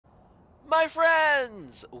My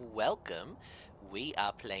friends! Welcome. We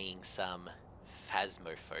are playing some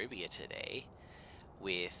Phasmophobia today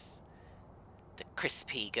with the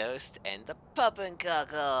Crispy Ghost and the Pup and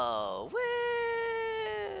Cuckle.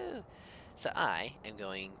 Woo! So I am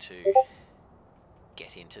going to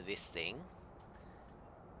get into this thing.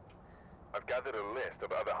 I've gathered a list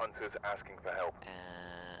of other hunters asking for help.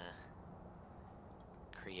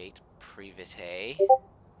 Create private.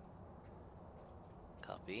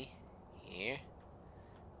 Copy. Here.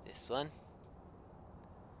 This one.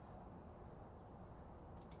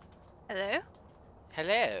 Hello?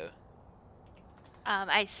 Hello.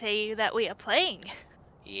 I see that we are playing.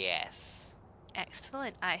 Yes.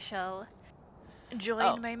 Excellent. I shall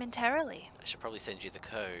join momentarily. I should probably send you the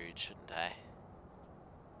code, shouldn't I?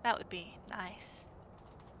 That would be nice.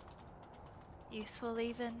 Useful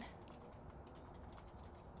even.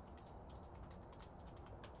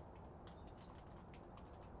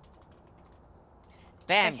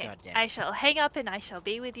 Bam, Okay, goddamn. I shall hang up and I shall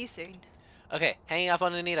be with you soon. Okay, hanging up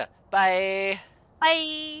on Anita. Bye!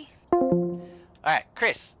 Bye! Alright,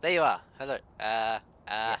 Chris, there you are. Hello. Hello,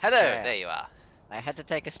 sir. there you are. I had to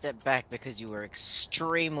take a step back because you were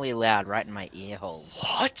extremely loud right in my ear holes.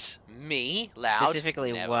 What? Me? Loud?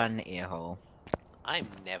 Specifically Never. one ear hole. I'm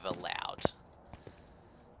never loud.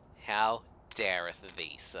 How dareth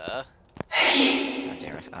thee, sir? How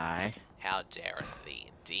dareth I? How dareth thee,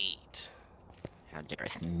 indeed. How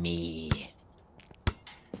dareth me?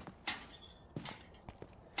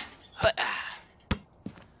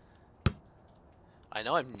 I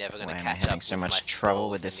know I'm never Why gonna am I catch having up so with much my trouble skull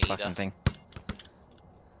with this Anita. fucking thing?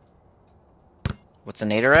 What's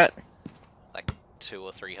Anita at? Like 200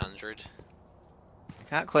 or 300.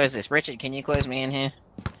 Can't close this. Richard, can you close me in here?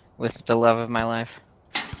 With the love of my life?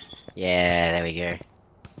 Yeah, there we go.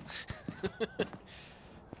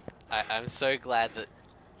 I'm so glad that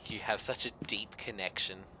you have such a deep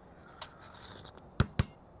connection.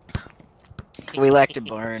 We like to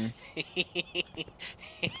burn.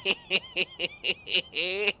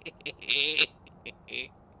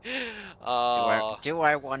 Oh, Do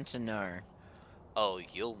I want to know? oh,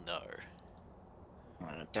 you'll know.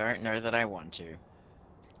 I don't know that I want to.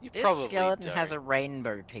 You This probably skeleton don't. has a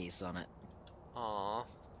rainbow piece on it. Aww.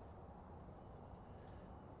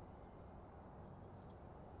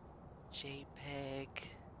 JPEG.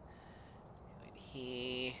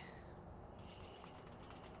 Here.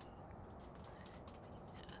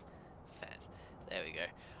 There we go.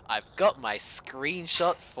 I've got my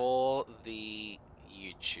screenshot for the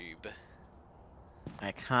YouTube.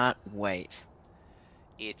 I can't wait.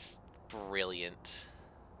 It's brilliant.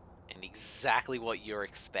 And exactly what you're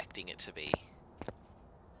expecting it to be.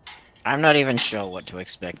 I'm not even sure what to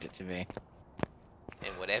expect it to be.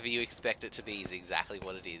 And whatever you expect it to be is exactly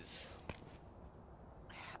what it is.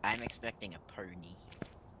 I'm expecting a pony.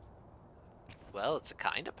 Well, it's a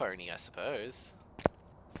kind of pony, I suppose.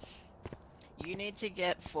 You need to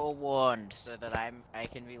get forewarned so that I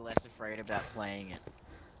can be less afraid about playing it.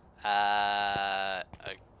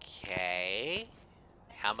 Okay.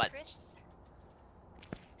 How much? Chris?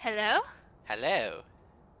 Hello? Hello.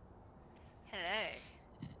 Hello.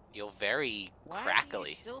 You're very Why do crackly.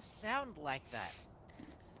 you still sound like that?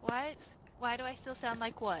 What? Why do I still sound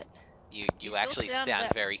like what? You still actually sound sound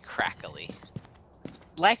that- very crackly.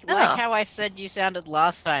 Like Oh. how I said you sounded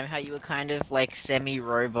last time, how you were kind of like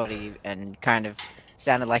semi-robot-y and kind of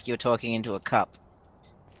sounded like you were talking into a cup.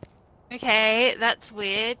 Okay, that's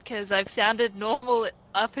weird, because I've sounded normal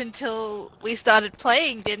up until we started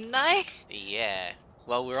playing, didn't I? Yeah.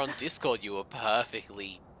 Well, we're on Discord. You were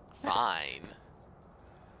perfectly fine.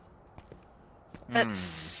 That's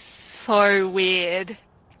so weird.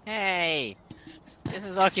 Hey! This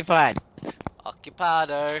is occupied.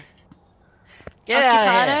 Occupado. Get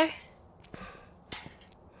out of here! Occupado?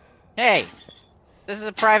 Hey! This is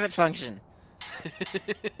a private function.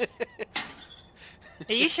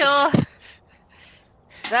 Are you sure?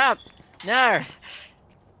 Stop! No!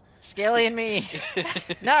 Skelly and me!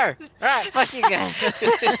 No! Right, fuck you guys!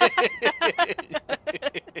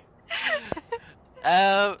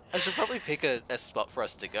 I should probably pick a spot for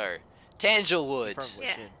us to go. Tanglewood. Probably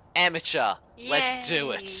Yeah. should. Amateur. Let's do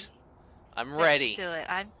Yay. it. I'm Let's ready. do it.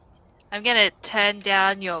 I'm gonna turn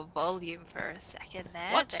down your volume for a second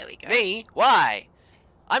there. What? There we go. Me? Why?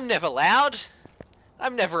 I'm never loud.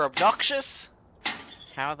 I'm never obnoxious.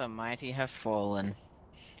 How the mighty have fallen.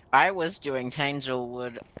 I was doing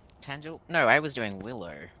Tanglewood... No, I was doing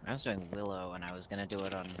Willow. I was doing Willow and I was gonna do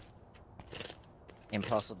it on...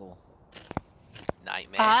 Impossible.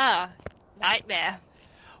 Nightmare. Ah, nightmare.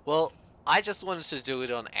 Well, I just wanted to do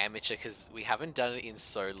it on amateur because we haven't done it in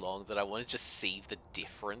so long that I want to just see the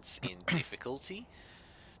difference in difficulty.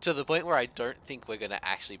 To the point where I don't think we're going to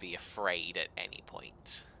actually be afraid at any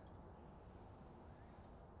point.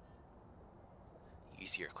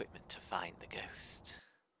 Use your equipment to find the ghost.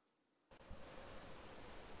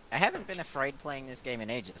 I haven't been afraid playing this game in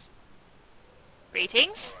ages.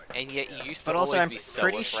 Greetings. And yet you used to But also, always I'm be so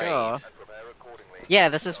pretty afraid. sure. Yeah,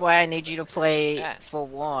 this is why I need you to play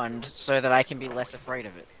Forewarned, so that I can be less afraid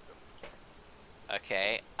of it.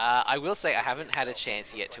 Okay, I will say I haven't had a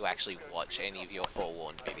chance yet to actually watch any of your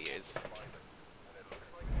Forewarned videos.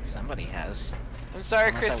 Somebody has. I'm sorry,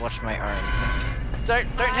 Unless Chris. I watched my own. Don't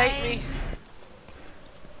hate me.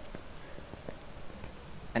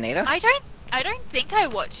 Anita? I don't think I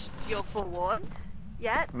watched your Forewarned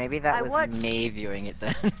yet. Maybe that I was watched- me viewing it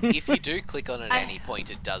then. If you do click on it at any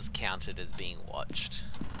point, it does count it as being watched.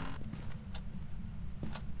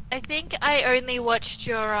 I think I only watched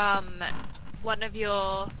your one of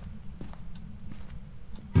your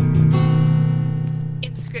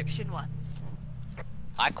inscription ones.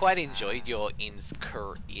 I quite enjoyed your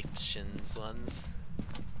inscriptions ones.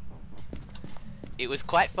 It was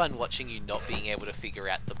quite fun watching you not being able to figure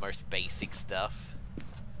out the most basic stuff.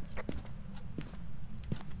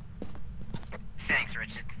 Thanks,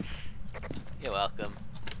 Richard. You're welcome.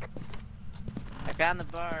 I found the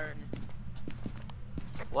barn.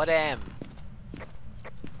 What am?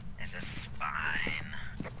 There's a spine.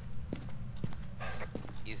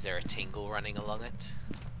 Is there a tingle running along it?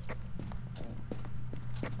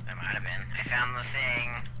 There might have been. I found the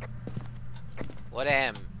thing. What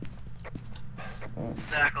am?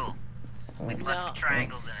 Circle. With No. lots of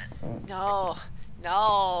triangles in it. No,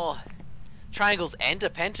 no. Triangles and a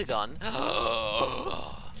pentagon.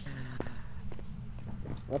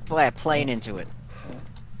 We'll play a plane into it.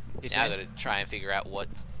 Now I gotta try and figure out what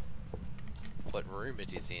room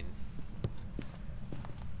it is in.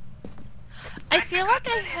 I feel like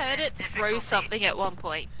I heard it throw something at one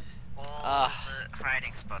point. All the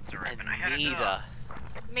hiding spots are open. I heard a door. Anita.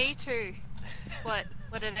 Me too. What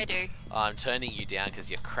did I do? Oh, I'm turning you down because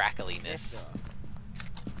your crackliness.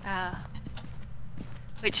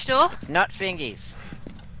 Which door? It's not fingies.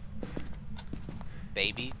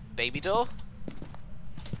 Baby door?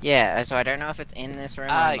 Yeah, so I don't know if it's in this room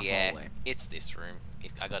or Ah, in the yeah. hallway. It's this room.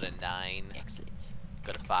 I got a 9. Excellent.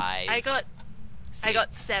 Got a 5. I got 6.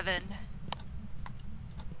 7.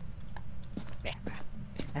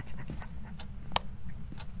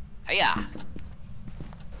 Hiya!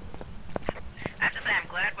 I have to say, I'm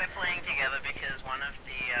glad we're playing together because one of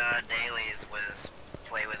the dailies was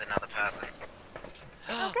play with another person.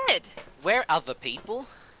 Oh, good. Where are the people?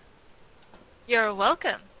 You're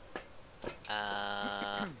welcome.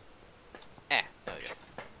 There we go.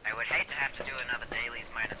 I would hate to have to do another dailies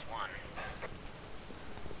 -1.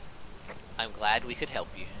 I'm glad we could help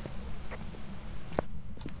you.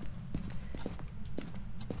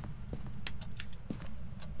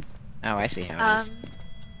 Oh, I see how it is.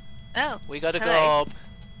 Oh, We got a hello. gob.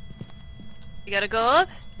 You got a gob?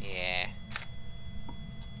 Yeah.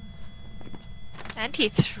 And he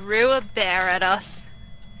threw a bear at us.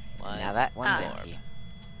 One. Now that one's Ah. empty.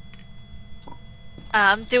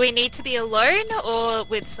 Do we need to be alone or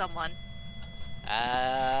with someone?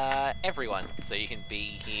 Everyone. So you can be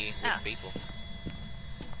here with Ah. people.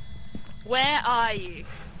 Where are you?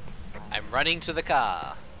 I'm running to the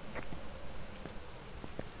car.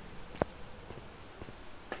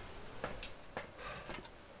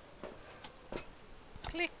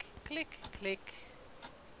 Click, click, click.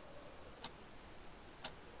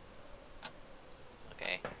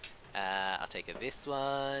 Okay. I'll take this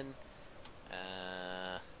one.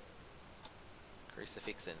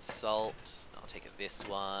 Crucifix and salt. I'll take this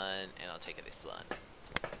one, and I'll take this one.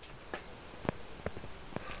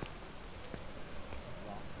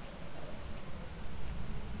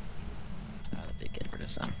 Oh, I did get rid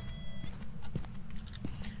of some.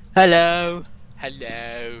 Hello!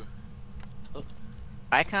 Hello.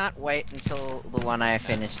 I can't wait until the one I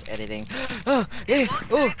finished editing. Oh, yeah,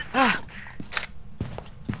 oh, ah!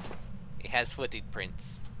 It has footed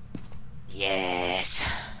prints. Yes!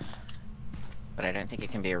 But I don't think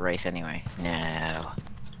it can be erased anyway. No.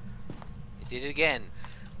 It did it again.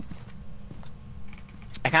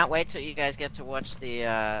 I can't wait till you guys get to watch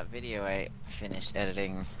the video I finished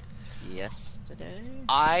editing yesterday.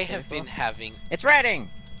 I Day have been before? having It's writing!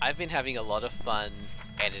 I've been having a lot of fun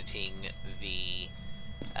editing the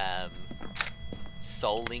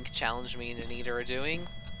Soul Link challenge me and Anita are doing.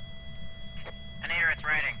 Anita, it's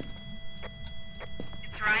writing.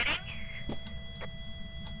 It's writing?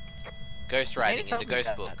 Ghost writing in told the me ghost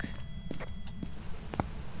that. book.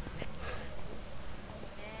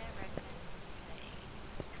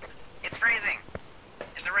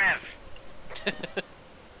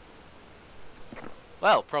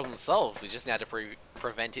 Well, problem solved. We just now have to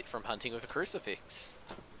prevent it from hunting with a crucifix.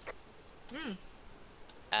 Hmm.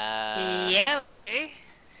 Uh, Yeah. Okay.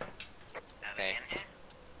 Okay.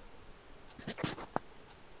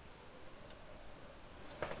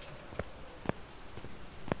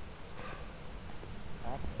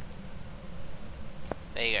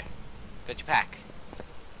 There you go. Got your pack.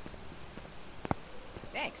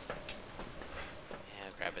 Thanks. And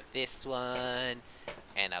I'll grab this one.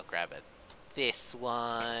 And I'll grab this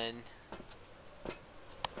one.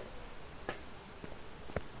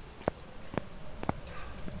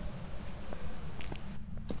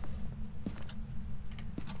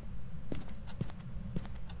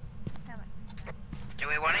 Do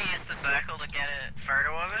we want to use the circle to get a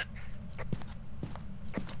photo of it?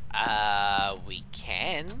 We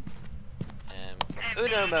can.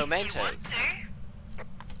 Uno momentos.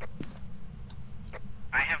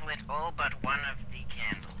 I have lit all but one of the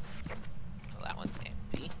candles. Well, that one's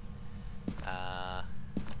empty. Haha.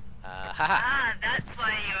 Ah, that's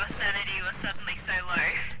why your sanity was suddenly so low.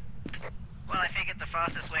 Well, I figured the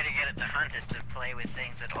fastest way to get it to hunt is to play with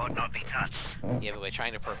things that ought not be touched. Yeah, but we're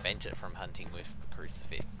trying to prevent it from hunting with the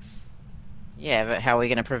crucifix. Yeah, but how are we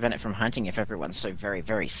going to prevent it from hunting if everyone's so very,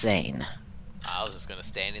 very sane? I was just gonna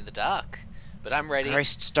stand in the dark. But I'm ready.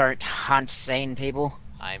 Ghosts don't hunt sane people.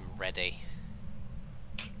 I'm ready.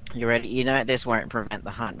 You ready? You know this won't prevent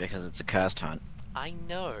the hunt because it's a cursed hunt. I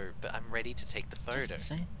know, but I'm ready to take the photo.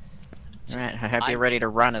 Alright, I hope I'm you're ready to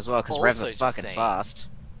run as well, because Rev's also are just fucking saying. fast.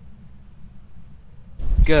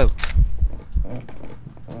 Go!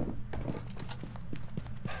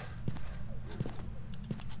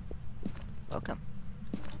 Welcome.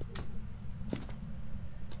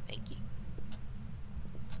 Thank you.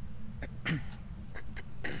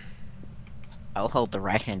 I'll hold the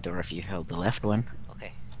right-hand door if you hold the left one.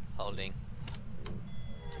 Okay, holding.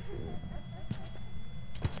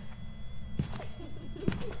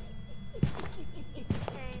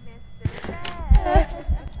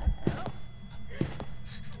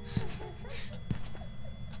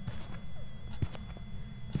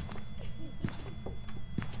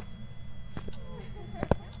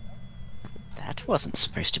 That wasn't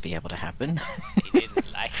supposed to be able to happen. He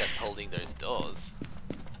didn't like us holding those doors.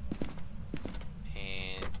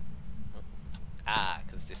 And...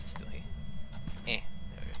 because this is still here. There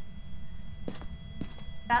we go.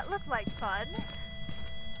 That looked like fun.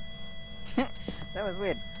 That was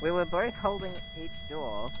weird. We were both holding each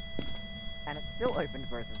door, and it still opened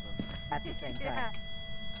both of them at the same time.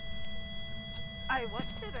 I watched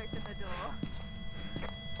it open the door.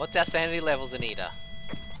 What's our sanity levels, Anita?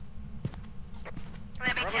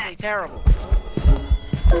 Let me Probably check. terrible.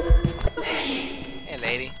 Hey,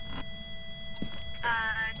 lady.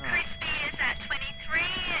 Crispy is at 23,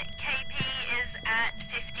 KP is at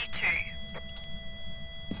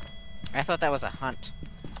 52. I thought that was a hunt.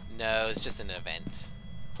 No, it's just an event.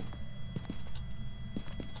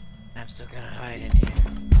 I'm still gonna hide in here.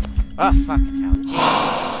 Oh, fucking hell. Jesus.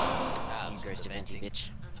 Ah, You it's ghost just eventy eventing. bitch.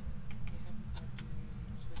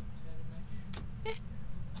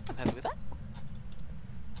 I'm happy with that.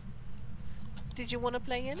 Did you want to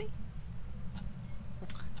play any?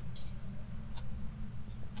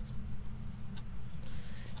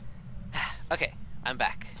 Okay, I'm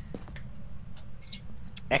back.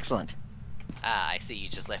 Excellent. I see you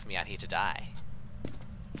just left me out here to die.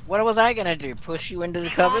 What was I gonna do? Push you into the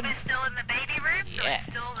The cupboard? orb is still in the baby room, so Yeah. it's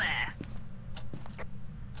still there.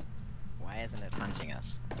 Why isn't it hunting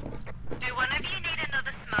us? Do one of you need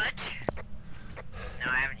another smudge?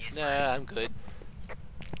 No, I haven't used No, I'm good.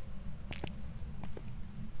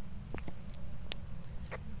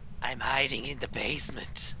 I'm hiding in the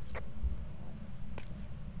basement.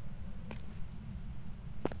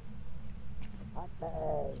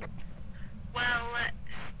 Well,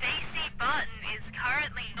 Stacy Barton is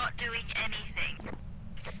currently not doing anything.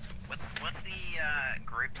 What's the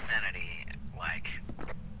group sanity like?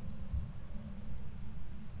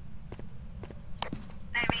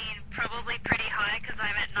 I mean, probably pretty high because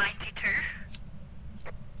I'm at 92.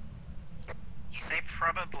 You say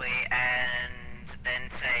probably, and then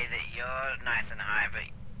say that you're nice and high, but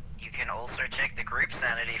you can also check the group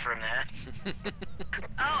sanity from there.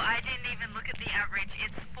 Oh, I didn't even look at the average.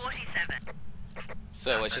 It's 47.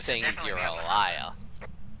 So what you're saying is you're a liar.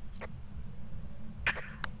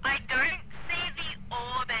 I don't see the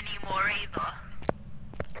orb anymore either.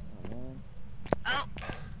 Oh,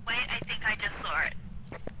 wait, I think I just saw it.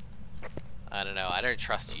 I don't know, I don't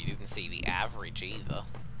trust you. You didn't see the average either.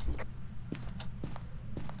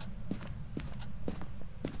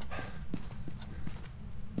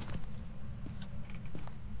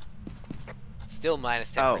 Still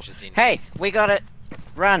minus Oh, temperatures in hey, here. we got it.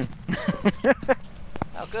 Run.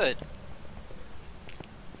 Oh, good.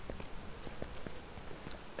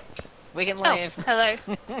 We can Oh, leave. hello.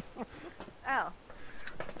 Oh.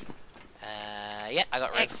 Yeah, I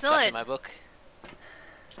got red stuff in Excellent. my book.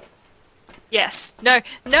 Yes. No.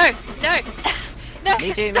 No. No. No.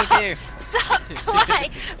 Me too, Stop. me too. Stop. Why?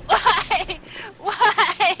 Why?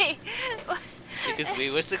 Why? Because we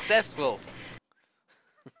were successful.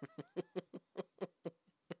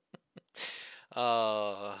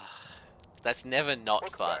 Oh, that's never not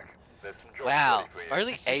Welcome fun. back. There's some jobs Wow, ready for you.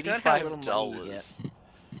 only I forgot how little money you $85.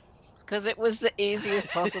 Because it was the easiest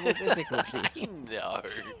possible difficulty. I know,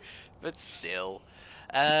 but still.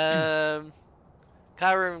 Car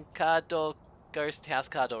room, car door, ghost house,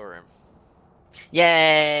 car door room.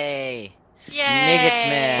 Yay!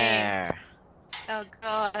 Yay! Niggetmare! Oh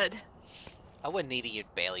god. I wouldn't need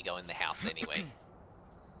you'd barely go in the house anyway.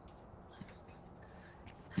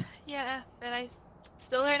 Yeah, but I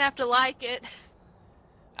still don't have to like it.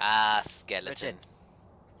 Ah, skeleton.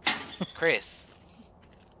 Chris.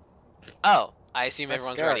 Oh, I assume Let's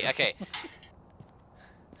everyone's go. ready. Okay.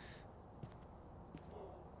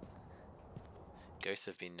 Ghosts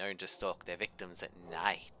have been known to stalk their victims at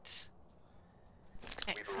night.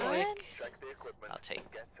 Excellent. Check the equipment. I'll take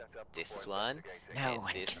Get set up this before one. investigating. No Hit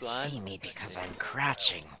one this can one. see me because This I'm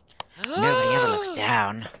crouching. one. Nobody ever looks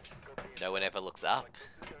down. No one ever looks up.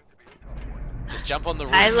 Just jump on the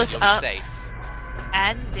roof I and look you'll be up. safe.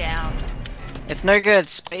 And down. It's no good.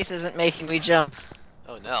 Space isn't making me jump.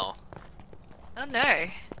 Oh no. Oh no.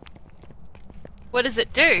 What does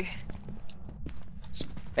it do?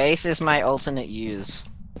 Space is my alternate use.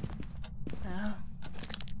 Oh.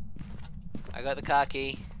 I got the car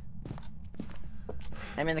key.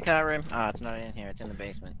 I'm in the car room. Oh, it's not in here. It's in the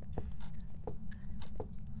basement.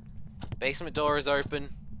 Basement door is open.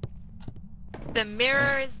 The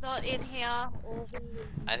mirror is not in here.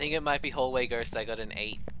 I think it might be hallway ghost. I got an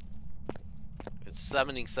 8. It's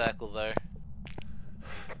summoning circle though.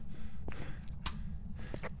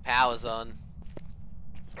 Power's on.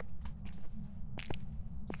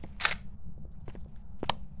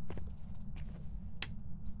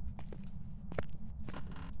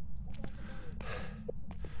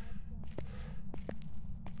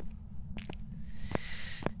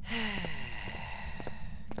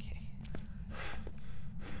 Okay.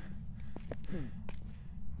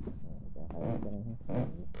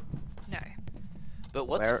 No. But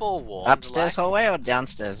what's Where- forewarned? Upstairs like? hallway or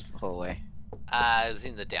downstairs hallway? It was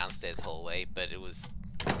in the downstairs hallway, but it was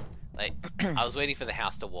like I was waiting for the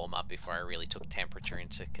house to warm up before I really took temperature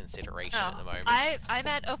into consideration at the moment. I'm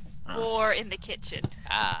at a 4 in the kitchen.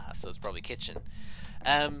 Ah, so it's probably kitchen.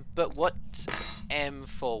 But what am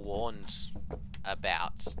forewarned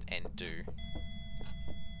about and do?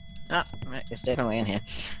 Oh, right, it's definitely in here.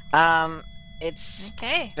 It's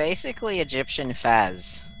Okay. basically Egyptian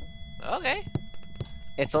Phas. Okay,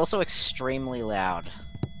 It's also extremely loud.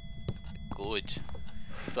 good.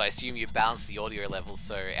 So I assume you balance the audio levels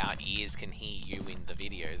so our ears can hear you in the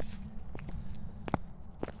videos.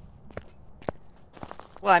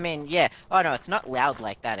 Well, I mean, yeah. Oh no, it's not loud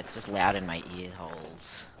like that. It's just loud in my ear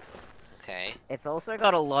holes. Okay. It's also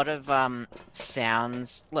got a lot of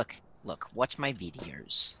sounds. Look, watch my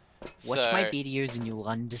videos. Watch my So videos and you'll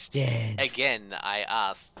understand. again, I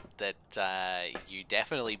asked that you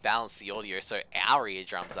definitely balance the audio so our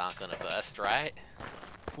eardrums aren't gonna burst, right?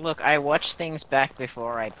 Look, I watch things back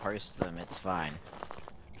before I post them. It's fine.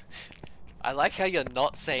 I like how you're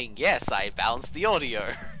not saying yes, I balanced the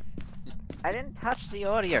audio. I didn't touch the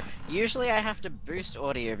audio. Usually I have to boost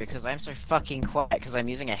audio because I'm so fucking quiet because I'm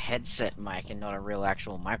using a headset mic and not a real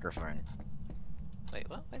actual microphone. Wait,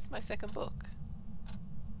 what? Where's my second book?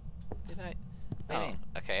 Did I? What do you Oh, mean?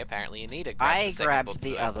 okay, apparently you need to grab I the second grabbed book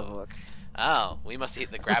the that I other thought. book. Oh, we must hit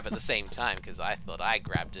the grab at the same time, because I thought I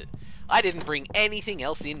grabbed it. I didn't bring anything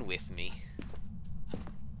else in with me.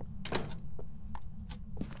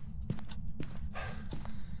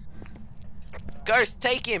 Ghost,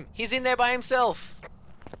 take him! He's in there by himself!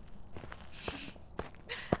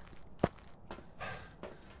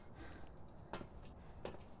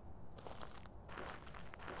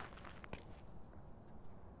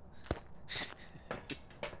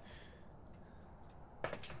 I'm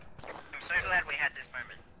so glad we had this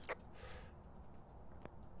moment.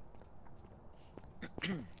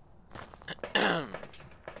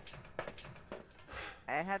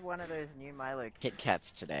 I had one of those new Milo Kit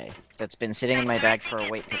Kats today that's been sitting in my bag for a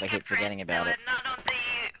week because I keep forgetting about it. Not on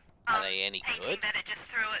the Are they any painting good? that it just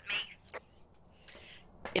threw at me.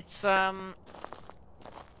 It's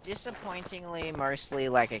disappointingly mostly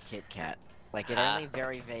like a Kit Kat. Like, it only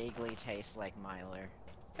very vaguely tastes like Milo.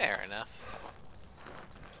 Fair enough.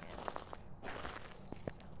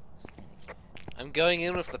 I'm going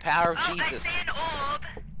in with the power of Oh, Jesus. I see an orb.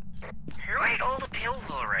 Who ate all the pills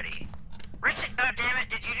already? Richard, oh damn it,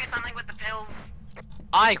 did you do something with the pills?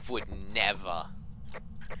 I would never.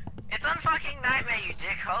 It's on fucking Nightmare, you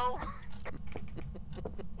dickhole.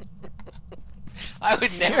 I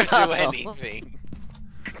would never do anything.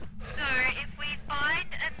 So if we find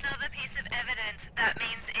another piece of evidence, that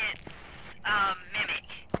means it's mimic,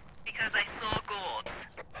 because I saw gourds.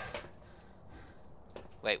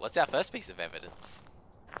 Wait, what's our first piece of evidence?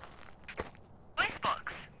 Voice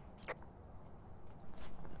box.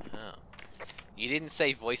 Oh. You didn't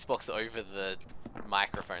say voice box over the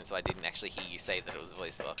microphone, so I didn't actually hear you say that it was a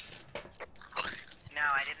voice box. No,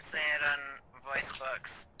 I didn't say it on voice box.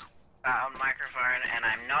 On microphone, and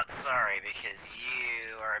I'm not sorry because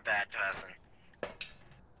you are a bad person.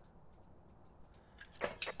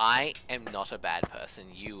 I am not a bad person.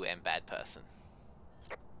 You am bad person.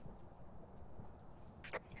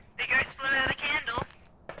 The ghost blew out a candle.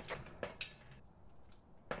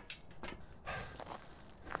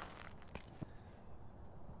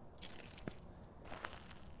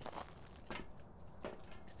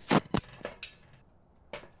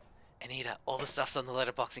 Anita, all the stuff's on the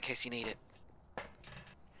letterbox in case you need it.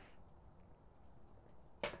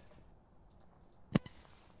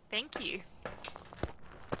 Thank you.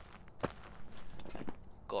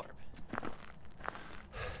 Gorb.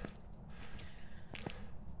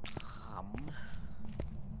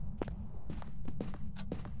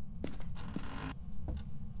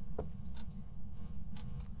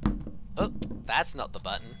 Oh, that's not the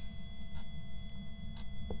button.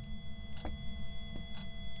 Wait,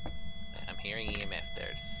 I'm hearing EMF.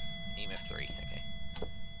 There's EMF 3. Okay.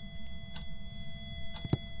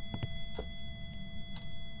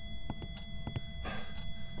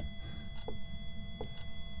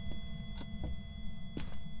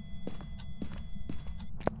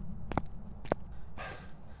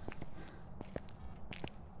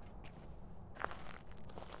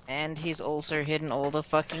 And he's also hidden all the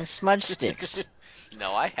fucking smudge sticks.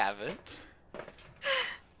 No, I haven't.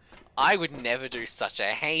 I would never do such a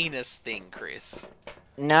heinous thing, Chris.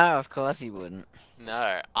 No, of course he wouldn't.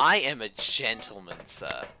 No, I am a gentleman,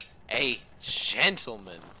 sir. A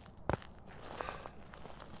gentleman.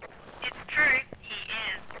 It's true, he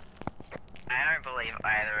is. I don't believe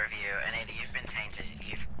either of you, Anita, you've been tainted.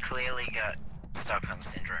 You've clearly got Stockholm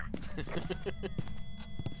Syndrome.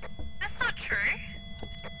 That's not true.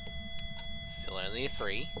 Still only a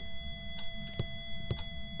 3.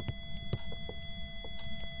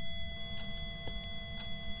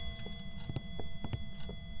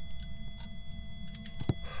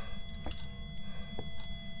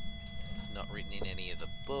 Not written in any of the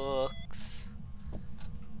books.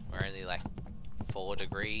 We're only like 4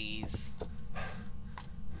 degrees.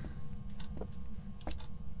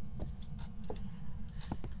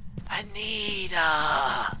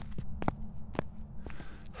 Anita!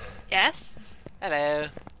 Yes? Hello.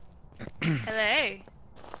 Hello.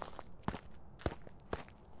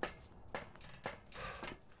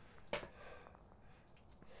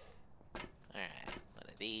 Alright, one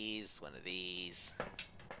of these, one of these.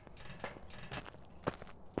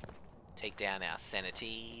 Take down our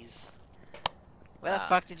sanities. Where the Ah,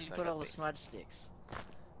 fuck did you so I put got all the these. smudge sticks?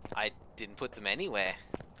 I didn't put them anywhere.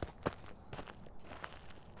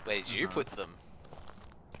 Where did you put them?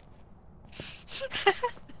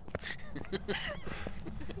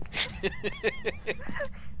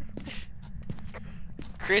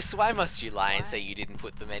 Chris, why must you lie and say you didn't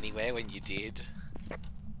put them anywhere when you did?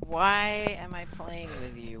 Why am I playing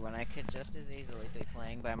with you when I could just as easily be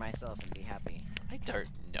playing by myself and be happy? I don't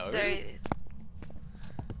know. So,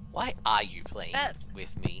 Why are you playing That-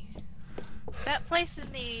 with me? that place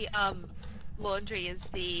in the laundry is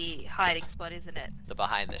the hiding spot, isn't it? The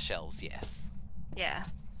behind the shelves, yes. Yeah.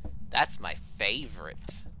 That's my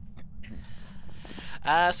favorite.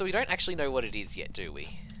 So we don't actually know what it is yet, do we?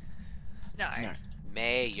 No. No.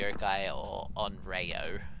 Mayor, Yokai, or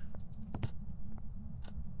Onreo.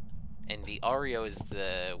 And the Oreo is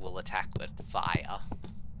the will attack with fire,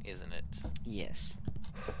 isn't it? Yes.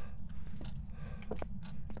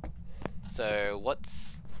 So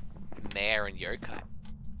what's Mayor and Yokai?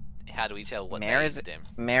 How do we tell what Mare they is- them?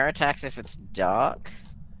 Mare attacks if it's dark.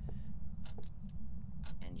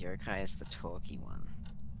 And Yokai is the talky one.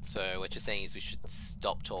 So what you're saying is we should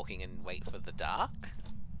stop talking and wait for the dark?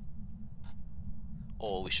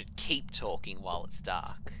 Or we should keep talking while it's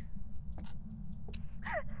dark?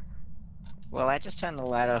 Well, I just turned the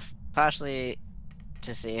light off partially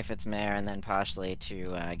to see if it's Mare, and then partially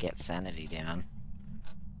to get sanity down.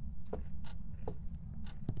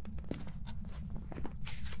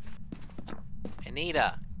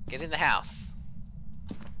 Anita, get in the house.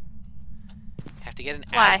 You have to get an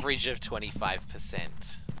Why? average of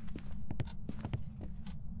 25%.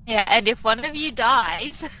 Yeah, and if one of you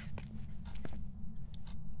dies...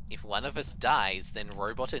 If one of us dies, then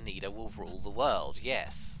Robot Anita will rule the world,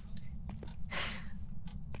 yes.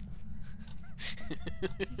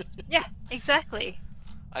 Yeah, exactly.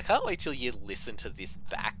 I can't wait till you listen to this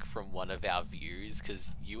back from one of our views,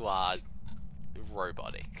 because you are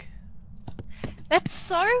robotic. That's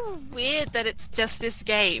so weird that it's just this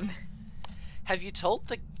game. Have you told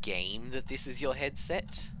the game that this is your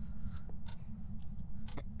headset?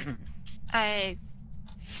 I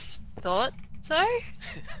thought so.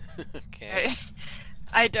 Okay.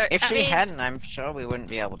 I don't. If I she mean, hadn't, I'm sure we wouldn't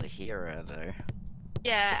be able to hear her, though.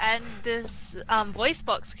 Yeah, and this voice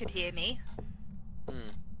box could hear me.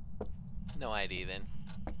 No idea then.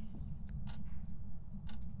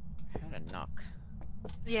 I heard a knock.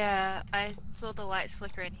 Yeah, I saw the lights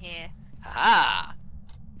flicker in here. Haha!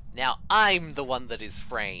 Now I'm the one that is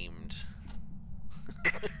framed.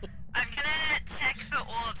 I'm gonna check for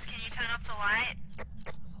orbs. Can you turn off the light?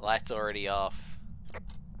 Light's already off.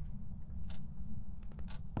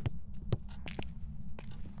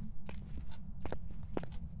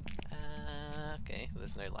 Okay,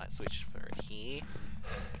 there's no light switch for it here.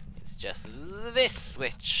 It's just this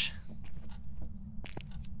switch.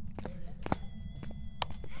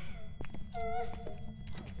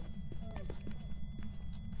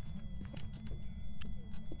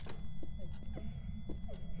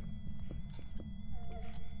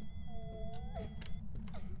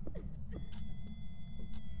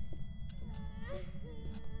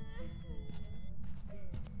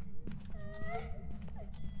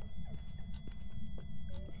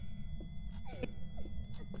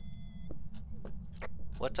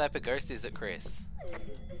 What type of ghost is it, Chris?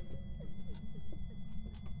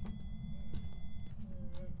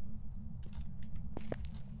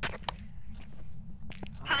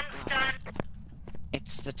 Hunt's done.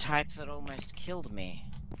 It's the type that almost killed me.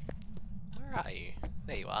 Where are you?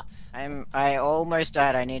 There you are. I almost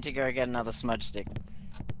died. I need to go get another smudge stick.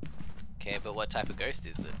 Okay, but what type of ghost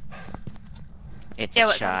is it? It's Yeah, a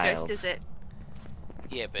what kind of child. ghost is it?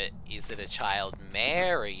 Yeah, but is it a child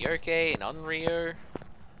mare, a yoke, an onryo?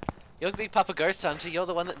 You're the big Papa Ghost Hunter, you're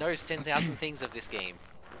the one that knows 10,000 things of this game.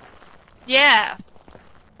 Yeah.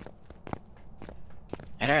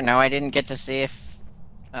 I don't know. I didn't get to see if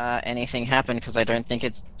anything happened because I don't think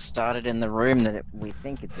it's started in the room that we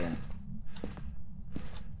think it's in.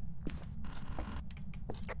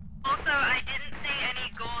 Also, I didn't see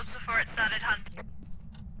any ghouls before it started hunting.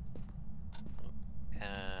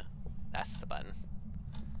 That's the button.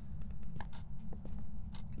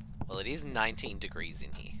 Well, it is 19 degrees in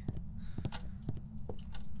here.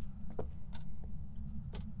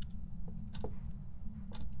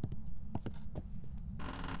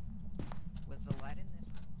 Was the light in this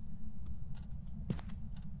room?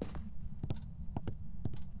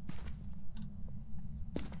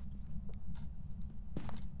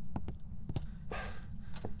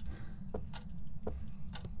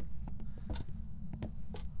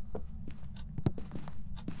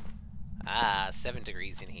 Ah, 7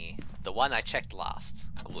 degrees in here. The one I checked last.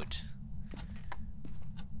 Good.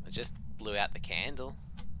 I just blew out the candle.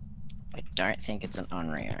 I don't think it's an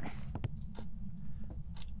Onryo.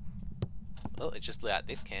 Oh, it just blew out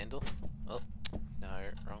this candle. Oh, no,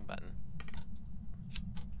 wrong button.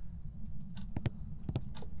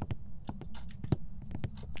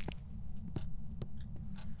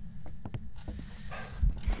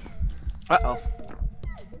 Uh-oh.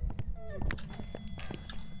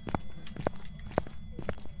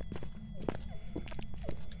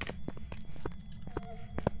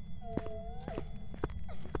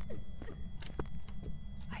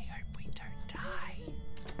 I hope we don't die.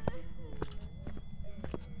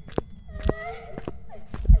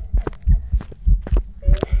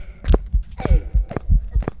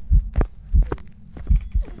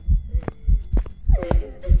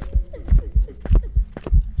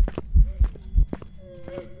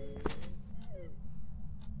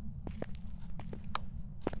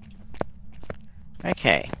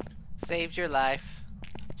 Okay. Saved your life.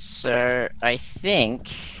 So, I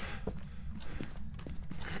think...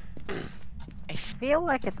 I feel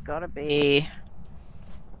like it's gotta be...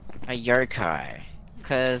 a yokai.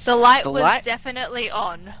 Because The light was definitely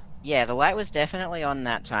on. Yeah, the light was definitely on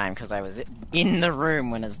that time, because I was in the room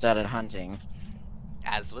when it started hunting.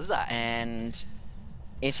 As was I. And...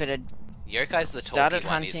 if it had... Yokai's the Started talky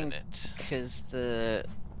one, hunting isn't it? because the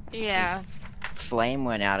Yeah. flame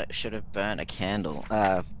went out. It should have burnt a candle.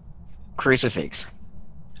 Crucifix.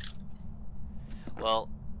 Well,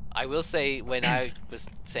 I will say, when I was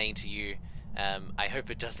saying to you, I hope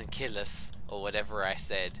it doesn't kill us, or whatever I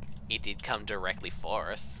said, it did come directly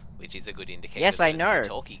for us, which is a good indicator Yes, that I it's know. the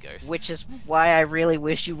talky ghost. Which is why I really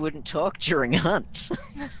wish you wouldn't talk during hunts.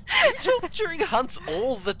 You talk during hunts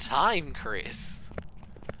all the time, Chris.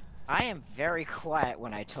 I am very quiet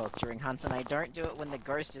when I talk during hunts, and I don't do it when the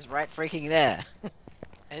ghost is right freaking there.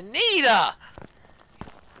 Anita!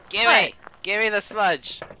 Give me the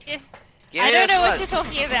smudge! Yeah. Give me I don't the know what smudge! you're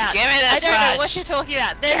talking about. Give me the I don't know what smudge! you're talking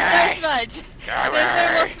about. There's Give no me. smudge. Give There's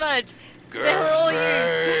no more me. smudge. Give They were all me.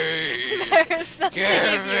 used. There's nothing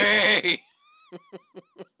Give of use. me!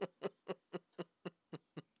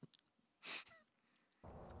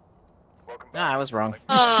 Welcome No, back. I was wrong.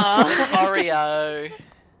 Aw. Oreo!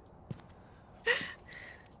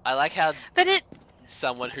 I like how But it...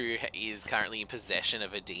 someone who is currently in possession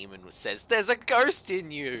of a demon says, "There's a ghost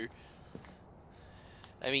in you!"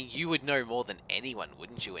 I mean, you would know more than anyone,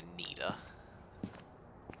 wouldn't you, Anita?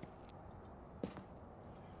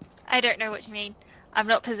 I don't know what you mean. I'm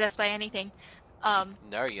not possessed by anything.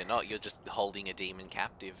 No, you're not. You're just holding a demon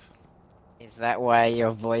captive. Is that why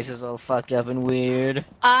your voice is all fucked up and weird?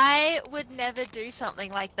 I would never do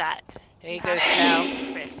something like that. Here you have go, to Scout.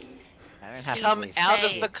 believe Chris. I don't have to Come believe out you.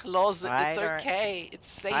 of the closet. I It's don't- okay. It's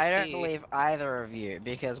safe I don't here. believe either of you,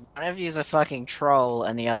 because one of you's a fucking troll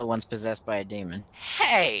and the other one's possessed by a demon.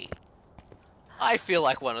 Hey! I feel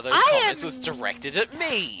like one of those I comments am- was directed at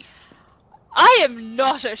me. I am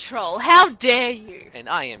not a troll. How dare you? And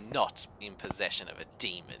I am not in possession of a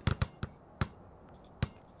demon.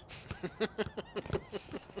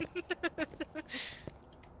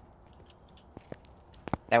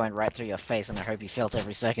 That went right through your face, and I hope you felt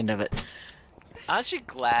every second of it. Aren't you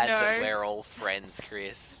glad that No. we're all friends,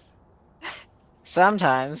 Chris?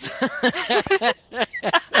 Sometimes. I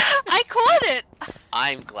caught it.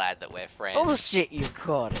 I'm glad that we're friends. Bullshit, you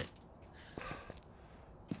caught it.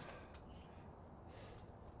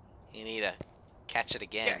 You need to catch it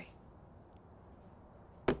again.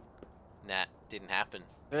 Nah, didn't happen.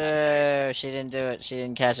 Boo, she didn't do it. She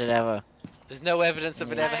didn't catch it ever. There's no evidence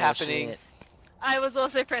of it Yeah, ever happening. bullshit. I was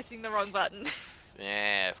also pressing the wrong button.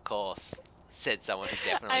 Yeah, of course. Said someone who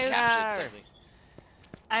definitely I captured know. something.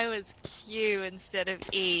 I was Q instead of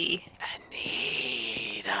E.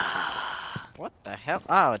 Anita! What the hell?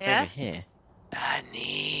 Oh, it's Yeah? over here. Anita!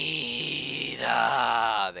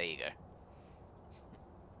 There you go.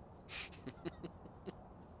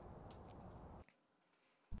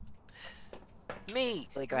 Me!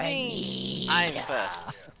 Like, I Me! I'm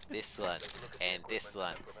first. This one, and this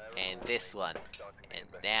one, and this one. And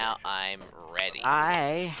now I'm ready.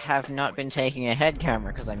 I have not been taking a head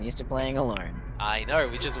camera because I'm used to playing alone. I know,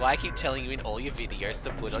 which is why I keep telling you in all your videos to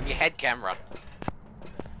put on your head camera.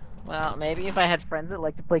 Well, maybe if I had friends that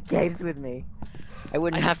like to play games with me, I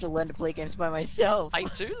wouldn't have to learn to play games by myself. I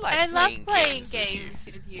do like I love playing games games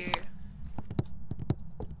with you.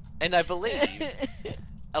 And I believe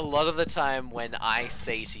a lot of the time when I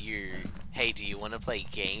say to you, hey, do you want to play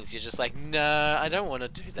games? You're just like, nah, I don't want to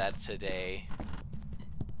do that today.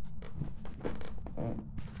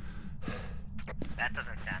 That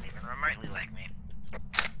doesn't sound even remotely like me.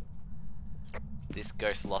 This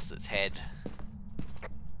ghost lost its head.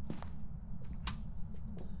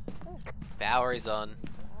 Power is on.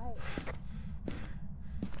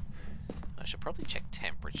 I should probably check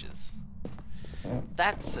temperatures.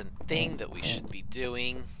 That's a thing that we should be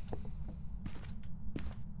doing.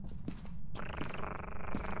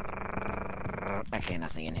 Okay,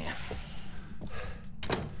 nothing in here.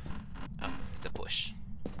 Oh, it's a push.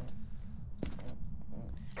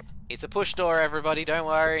 It's a push door, everybody, don't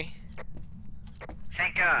worry.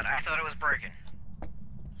 Thank God, I thought it was broken.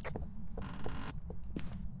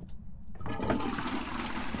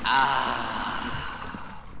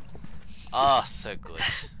 Ah. Oh, so good.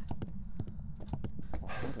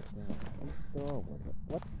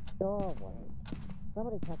 What door was it?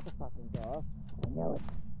 Somebody touch the fucking door. I know it.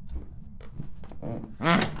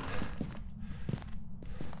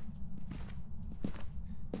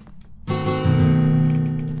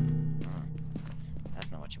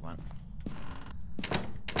 That's not what you want.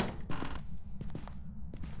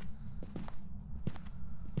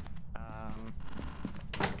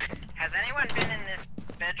 Has anyone been in this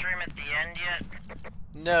bedroom at the end yet?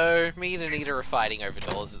 No, me and Anita are fighting over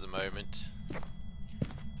doors at the moment.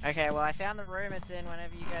 Okay, well I found the room it's in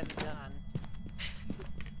whenever you guys are done.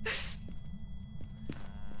 It's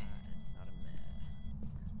not a mess.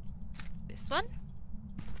 This one?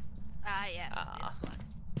 yes, Ah. this one.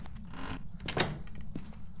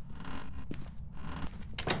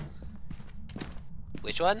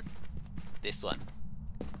 Which one? This one.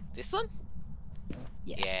 This one?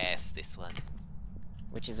 Yes. Yes, this one.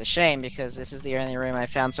 Which is a shame because this is the only room I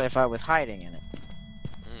found so far with hiding in it.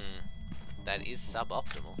 That is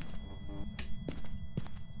suboptimal.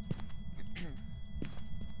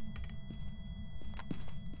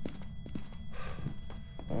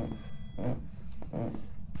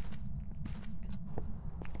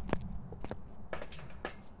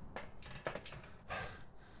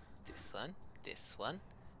 This one, this one,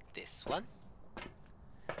 this one.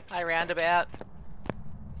 Hi, roundabout.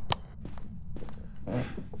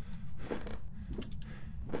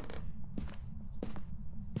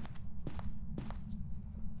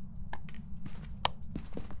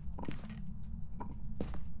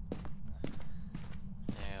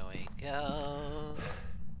 There we go.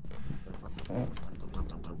 And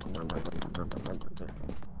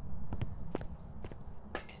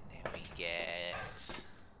then we get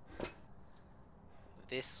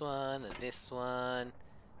this one, and this one,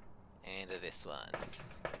 and this one.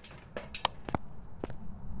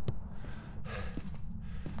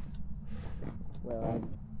 Well,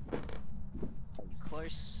 are you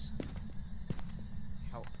close?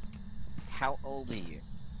 How old are you?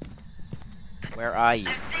 Where are you?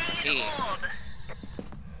 I'm seeing Here. an orb.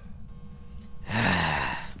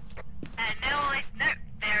 And now all I... No,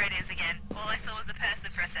 there it is again. All I saw was a person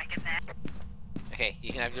for a second there. Okay,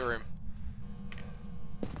 you can have your room.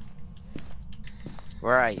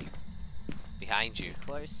 Where are you? Behind you.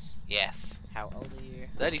 Close? Yes. How old are you?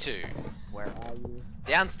 32. Where are you?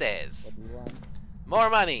 Downstairs. What do you want? More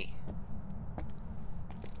money.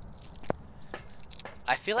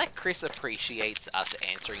 I feel like Chris appreciates us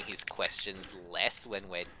answering his questions less when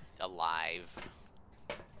we're alive.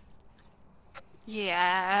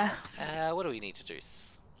 Yeah. What do we need to do?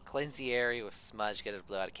 Cleanse the area with smudge, get it to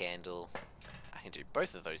blow out a candle. I can do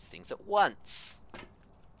both of those things at once.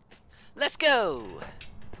 Let's go!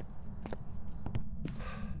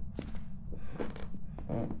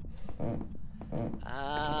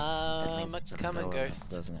 That means it's a Come on, door,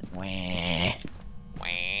 ghost. doesn't it? Wah.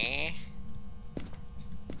 Wah.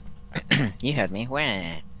 You heard me.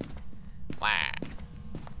 Wah. Wah.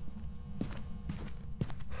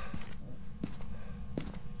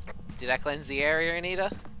 Did I cleanse the area,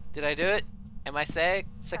 Anita? Did I do it? Am I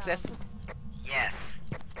successful? Yes.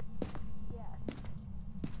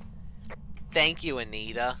 Thank you,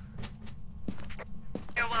 Anita.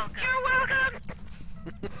 You're welcome. You're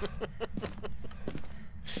welcome.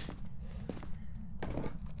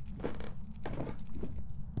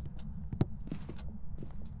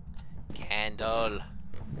 Candle.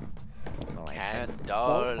 Oh, I heard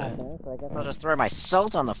Candle. so I guess I'll just throw my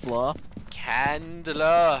salt on the floor.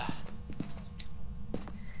 Candler.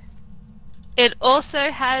 It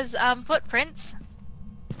also has footprints.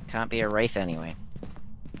 Can't be a wraith anyway.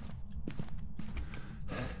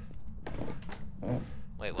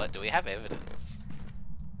 Wait, what? Do we have evidence?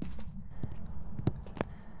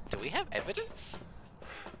 Do we have evidence?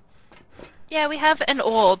 Yeah, we have an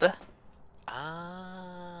orb.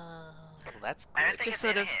 Ah, well, that's I don't good. think Just it's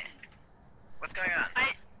sort in of- here. What's going on? I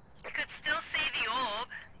could still see the orb.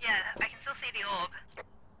 Yeah, I can still see the orb.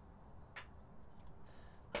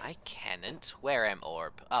 I cannot. Where am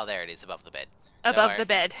orb? Oh, there it is, above the bed. Don't Above worry. the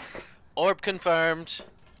bed. Orb confirmed.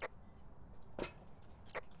 And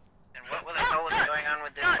what the hell was dots! going on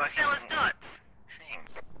with this Dots! fucking There was dots! thing?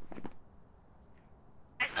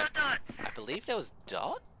 I saw dots. I believe there was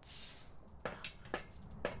dots.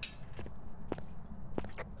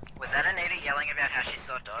 Was that Anita yelling about how she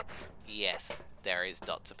saw dots? Yes, there is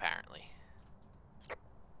dots apparently.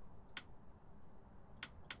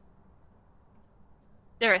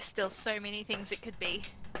 There are still so many things it could be.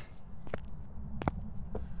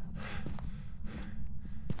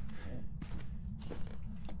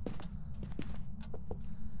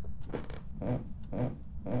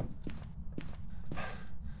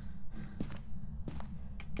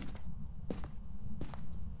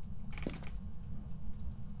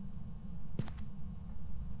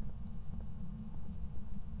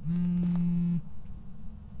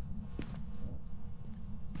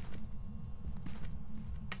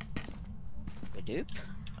 Badoop.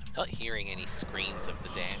 I'm not hearing any screams of the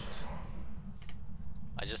damned.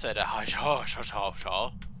 I just heard a hush hush hush hush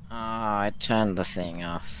hush. Oh, I turned the thing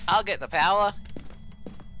off. I'll get the power.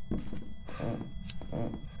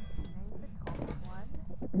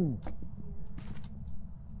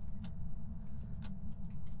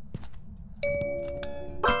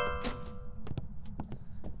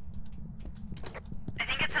 I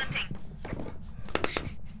think it's hunting.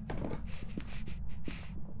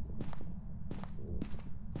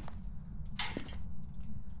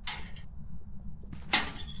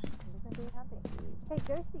 Hey,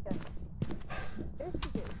 Ghosty Ghost.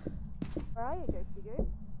 Ghosty Goo. Where are you, Ghosty Goo?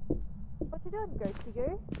 What you doing, Ghosty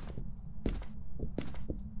Goo?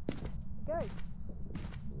 Ghost.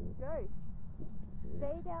 Ghost.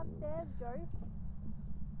 Stay downstairs, Ghost.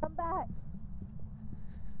 Come back.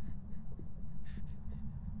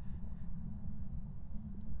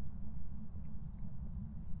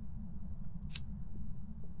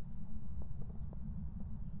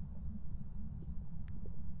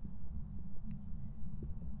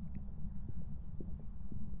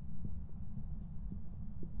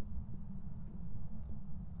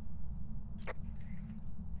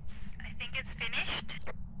 I think it's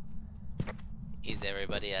finished. Is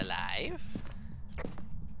everybody alive?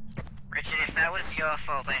 Richard, if that was your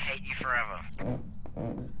fault, I hate you forever.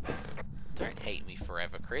 Don't hate me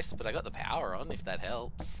forever, Chris, but I got the power on, if that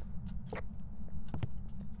helps.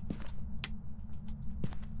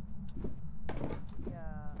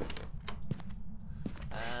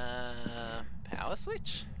 Power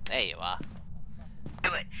switch? There you are.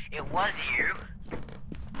 Do it. It was you.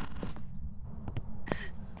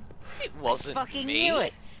 It wasn't Fucking me. knew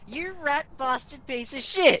it! You rat bastard piece of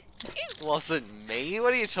shit! It wasn't me.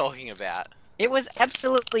 What are you talking about? It was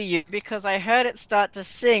absolutely you because I heard it start to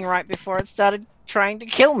sing right before it started trying to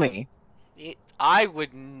kill me. I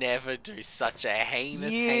would never do such a heinous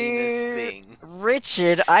thing.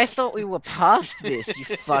 Richard, I thought we were past this, you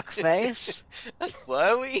fuckface.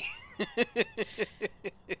 Were we?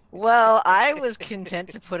 Well, I was content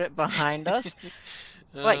to put it behind us,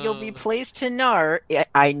 but you'll be pleased to know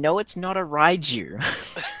I know it's not a Raiju.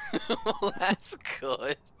 Well, that's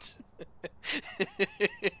good.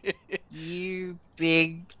 You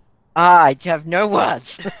big... I have no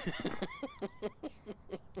words.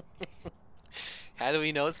 How do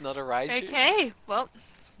we know it's not a Raiju? Okay, well,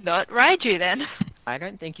 not Raiju then. I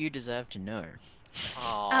don't think you deserve to know.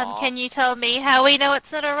 Aww. Can you tell me how we know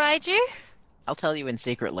it's not a Raiju? I'll tell you in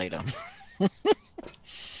secret later.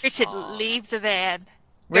 Richard, Aw. leave the van.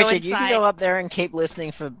 Go Richard, you can inside. go up there and keep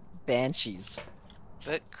listening for banshees.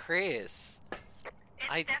 But Chris, It's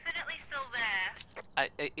I- definitely still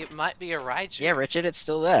there. it might be a Raiju. Yeah, Richard, it's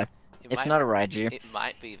still there. It It's might- not a Raiju. It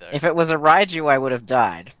might be though. If it was a Raiju, I would have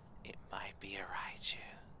died. It might be a Raiju.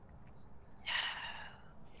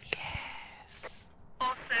 Yes.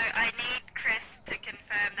 Also, I need Chris to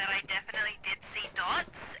confirm that I definitely did see dots.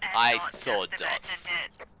 And I not saw just dots. imagined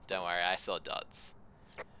it. Don't worry, I saw dots.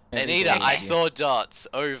 Maybe Anita, it's I Raiju. saw dots.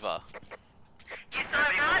 Over. You saw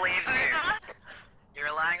Nobody dots believes you. over? You're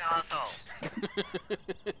a lying asshole.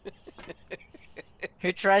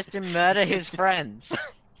 Who tries to murder his friends?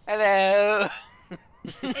 Hello.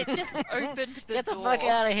 It just opened the Get the door. fuck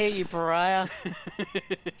out of here, you pariah.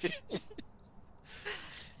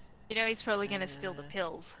 You know he's probably gonna steal the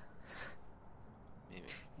pills. Maybe.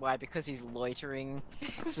 Why? Because he's loitering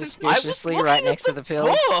I was suspiciously looking right at next to the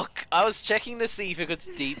pills? book. I was checking to see if it could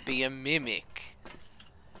be a mimic.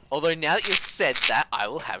 Although now that you've said that, I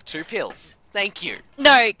will have 2 pills. Thank you.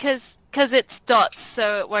 No, cause it's dots,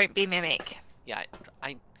 so it won't be mimic. Yeah,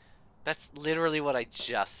 that's literally what I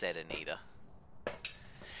just said, Anita.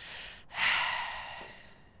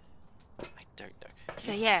 I don't know.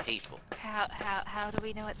 So yeah, People. how do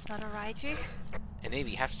we know it's not a Raiju? Anita,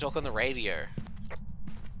 you have to talk on the radio.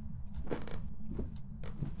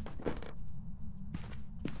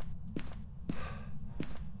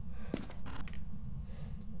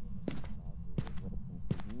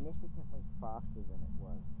 Significantly faster than it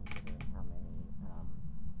was, considering how many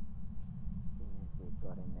things we've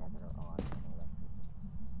got in there that are on and electric.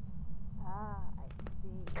 Ah, I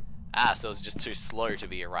see. Ah, so it's just too slow to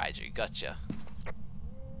be a Raiju. Gotcha.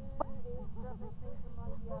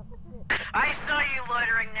 I saw you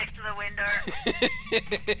loitering next to the window.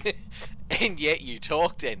 And yet you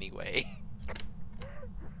talked anyway.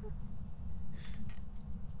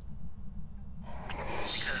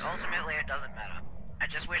 Because ultimately it doesn't matter. I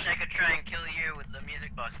just wish I could try and kill you with the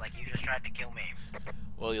music box like you just tried to kill me.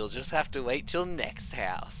 Well, you'll just have to wait till next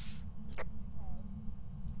house.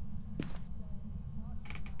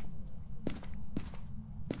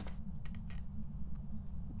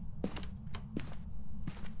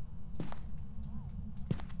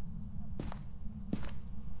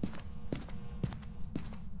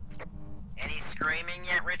 Any screaming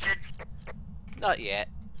yet, Richard? Not yet.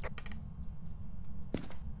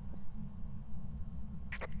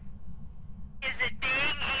 Is it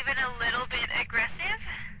being even a little bit aggressive?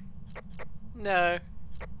 No.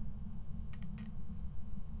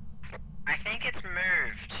 I think it's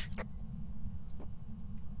moved.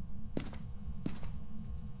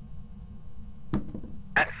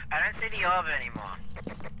 I don't see the orb anymore.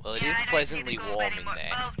 Well, it Yeah, is I don't see pleasantly the gold warm in anymore.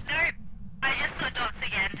 there. Oh, no. I just saw dots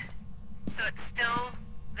again. So it's still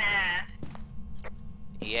there.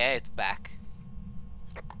 Yeah, it's back.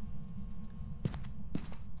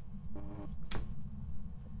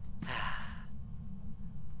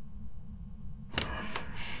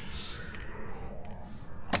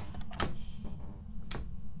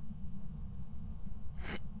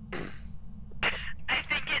 I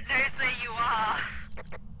think it knows where you are.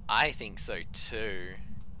 I think so too.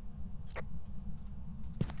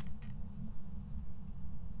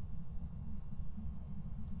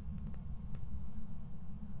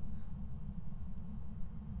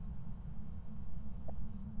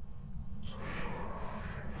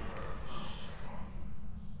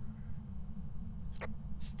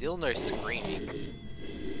 Still no screaming.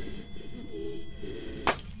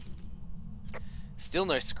 Still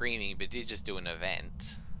no screaming, but did just do an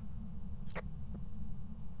event.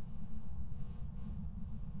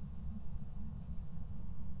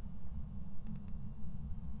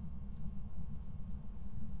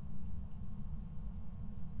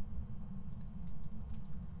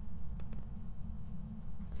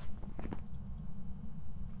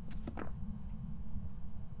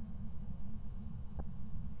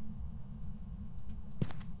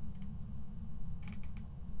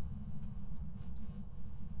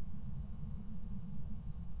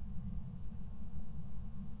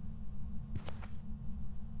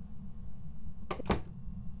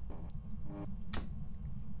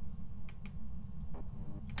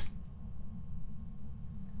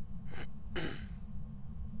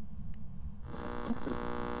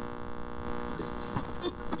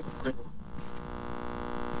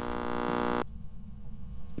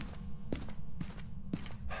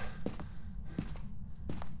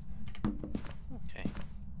 Okay.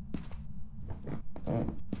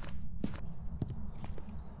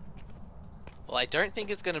 Well, I don't think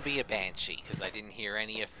it's going to be a banshee, because I didn't hear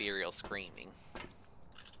any ethereal screaming.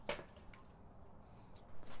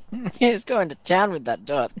 He's going to town with that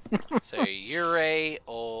dot. So, Yurei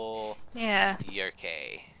or Yeah.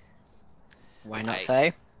 Yoke? Why not I-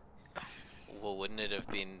 Faye? Well, wouldn't it have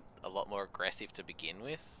been a lot more aggressive to begin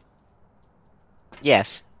with?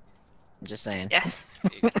 Yes. I'm just saying. Yes.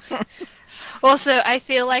 It- Also, I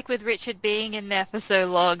feel like with Richard being in there for so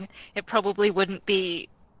long, it probably wouldn't be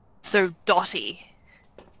so dotty.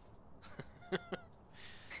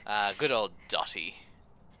 good old Dotty.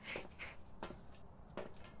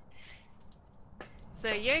 So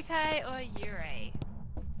yokai or yurei?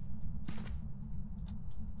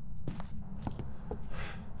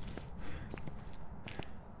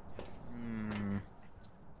 Hmm.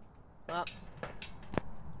 Well,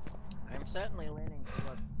 I'm certainly leaning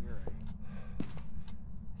towards Yuri.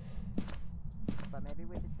 But maybe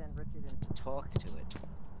we should send Richard in to talk to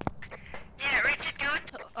it. Yeah, Richard, go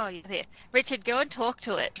and Oh, yeah, there. Richard, go and talk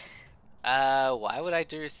to it. Why would I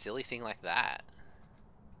do a silly thing like that?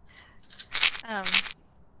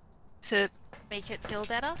 To make it feel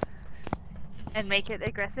better and make it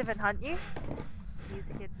aggressive and hunt you. Use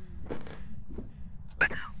hidden.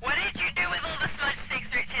 What did you do with all the smudge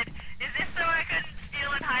sticks, Richard? Is this so I can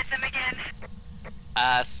steal and hide them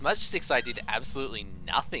again? Smudge sticks I did absolutely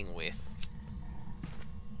nothing with.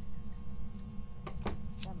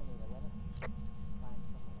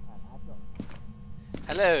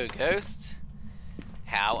 Hello, Ghost.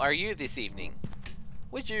 How are you this evening?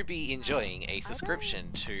 Would you be enjoying a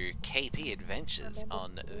subscription to KP Adventures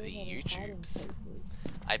on the YouTubes?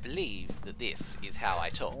 I believe that this is how I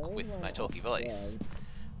talk with my talky voice.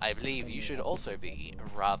 I believe you should also be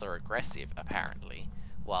rather aggressive, apparently,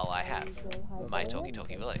 while I have my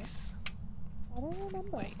talky voice.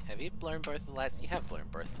 Wait, have you blown both the lights? You have blown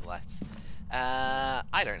both the lights.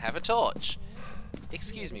 I don't have a torch.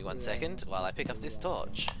 Excuse me 1 second while I pick up this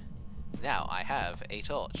torch. Now I have a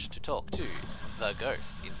torch to talk to the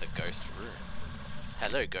ghost in the ghost room.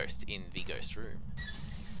 Hello, ghost in the ghost room.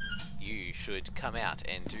 You should come out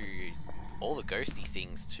and do all the ghosty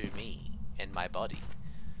things to me and my body,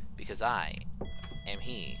 because I am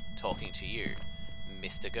here talking to you,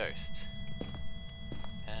 Mr. Ghost.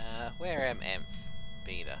 Where am Emph?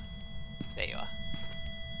 Beta. There you are.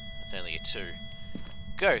 That's only a 2.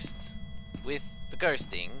 Ghosts with the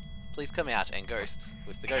ghosting. Please come out and ghost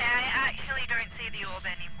with the Yeah, ghostings. I actually don't see the orb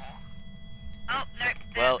anymore. Oh, no.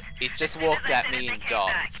 Well, it just as soon walked as I at said it, me they in came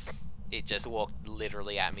back. dots. It just walked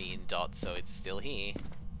literally at me in dots, so it's still here.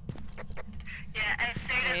 Yeah, as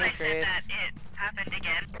soon as Hey, I said Chris. that, it happened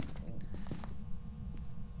again.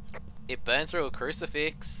 It burned through a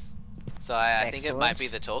crucifix, so I think it might be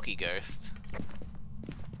Excellent. the talkie ghost.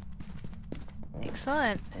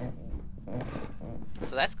 Excellent.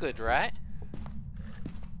 So that's good, right?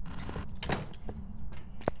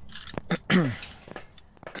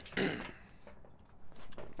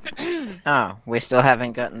 Oh, we still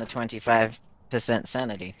haven't gotten the 25%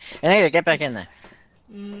 sanity. Anita, get back in there.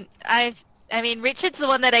 I mean, Richard's the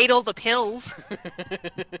one that ate all the pills.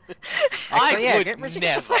 Actually, yeah, I get would Richard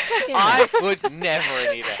never. back in there. I would never,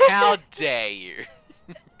 Anita. How dare you?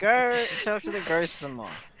 Go talk to the ghost some more.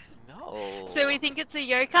 No. So we think it's a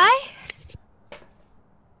yokai?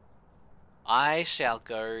 I shall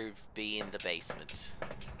go be in the basement.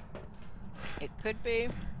 It could be,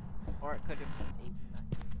 or it could have even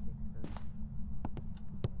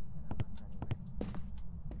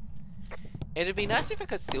It'd be nice if I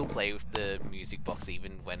could still play with the music box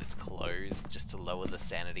even when it's closed, just to lower the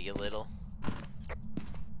sanity a little.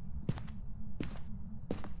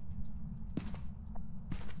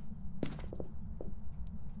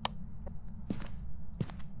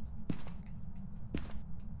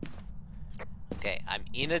 Okay, I'm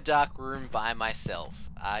in a dark room by myself.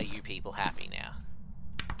 Are you people happy now?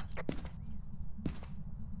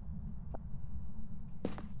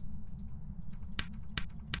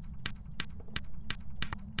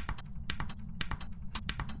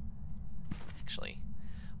 Actually,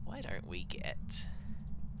 why don't we get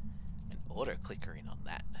an auto clicker in on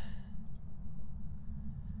that?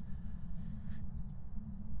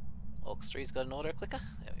 Orcs3's got an auto clicker.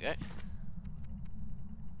 There we go.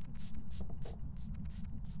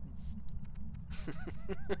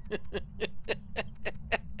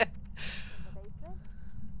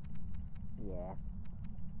 Yeah.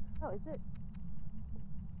 Oh, is it?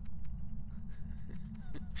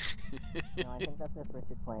 No, I think that's just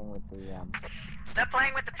Richard playing with the, Stop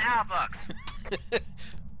playing with the power box.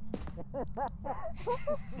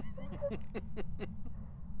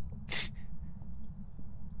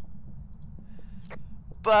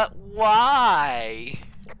 But why?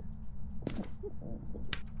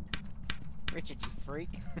 Richard, you freak.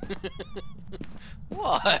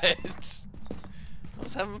 What? I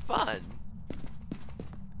was having fun.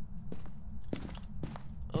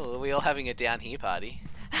 Oh, are we all having a down here party?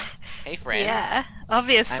 Hey, friends. Yeah,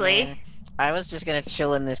 obviously. I mean, I was just gonna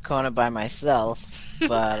chill in this corner by myself,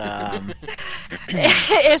 but,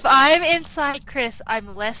 If I'm inside Chris,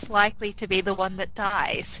 I'm less likely to be the one that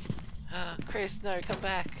dies. Chris, no, come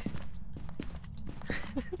back.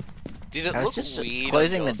 Did it I was look just weird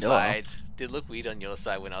closing on your the door. side? Did it look weird on your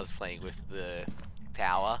side when I was playing with the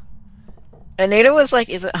power? Anita was like,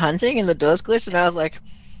 is it hunting? And the door's glitched, and I was like,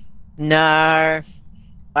 no.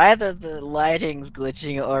 Either the lighting's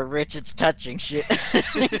glitching or Richard's touching shit.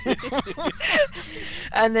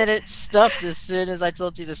 And then it stopped as soon as I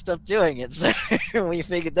told you to stop doing it, so we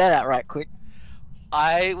figured that out right quick.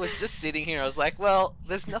 I was just sitting here, I was like, well,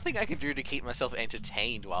 there's nothing I can do to keep myself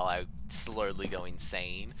entertained while I slowly go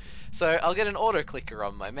insane. So I'll get an auto clicker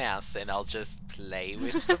on my mouse and I'll just play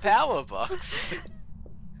with the power box.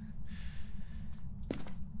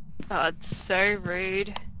 Oh, it's so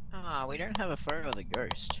rude. Ah, we don't have a photo of the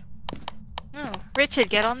ghost. Oh, Richard,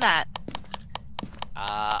 get on that.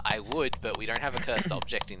 I would, but we don't have a cursed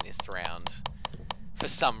object in this round. For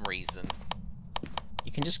some reason.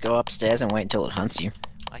 You can just go upstairs and wait until it hunts you.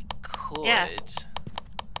 I could. Yeah.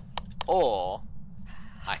 Or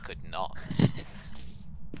I could not.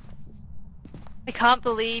 I can't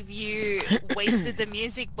believe you wasted the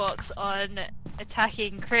music box on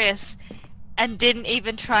attacking Chris and didn't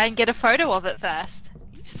even try and get a photo of it first.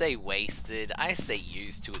 You say wasted, I say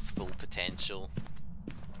used to its full potential.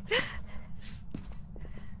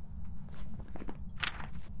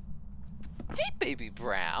 Hey, baby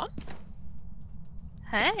Brown.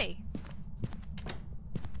 Hey.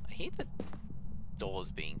 I hear the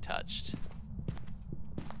doors being touched.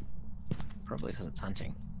 Probably because it's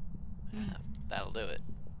hunting. That'll do it.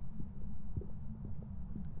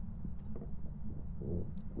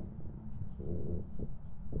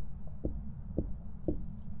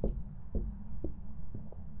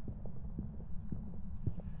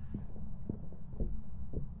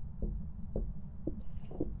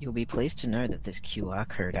 You'll be pleased to know that this QR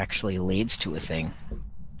code actually leads to a thing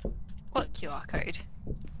What QR code?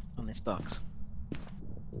 on this box.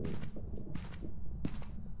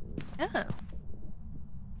 Oh,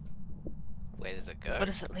 Where does it go? what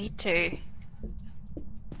does it lead to?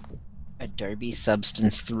 Adobe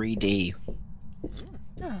Substance 3D.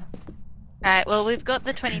 Oh. Alright, well we've got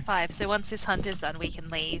the 25, so once this hunt is done we can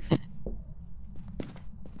leave.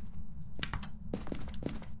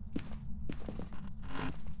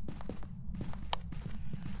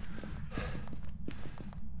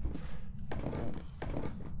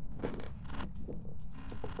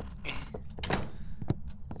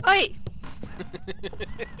 Oi!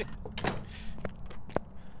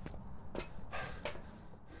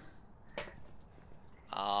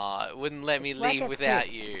 wouldn't let me Like leave a without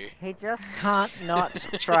pig. you. He just can't not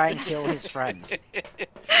try and kill his friends.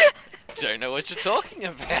 Don't know what you're talking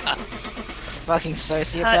about. Fucking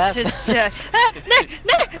Such a sociopath. jerk. Ah,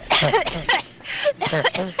 no!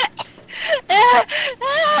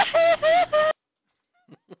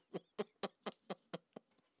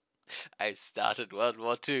 I started World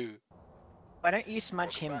War II. Why don't you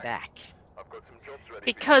smudge him back? I've got some jobs ready.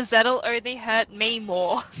 Because that'll only hurt me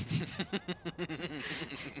more.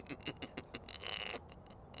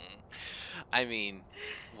 I mean,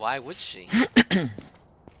 why would she?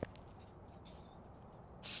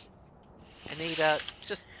 Anita,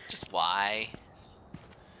 just why?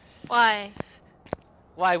 Why?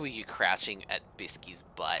 Why were you crouching at Bisky's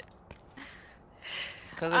butt?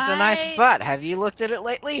 Because it's a nice butt. Have you looked at it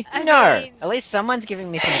lately? I No. mean- At least someone's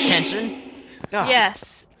giving me some attention. God.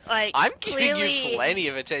 Yes. Like, I'm giving clearly... you plenty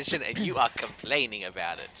of attention and you are complaining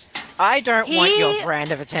about it. I don't want your He-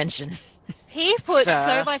 brand of attention. He put Sir.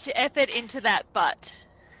 so much effort into that butt.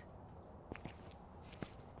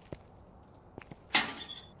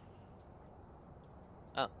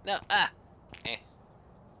 Oh, no, Eh.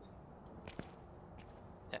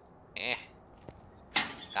 Eh.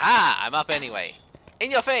 Ah, I'm up anyway. In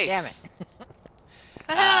your face! Damn it.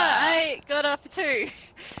 I got up too.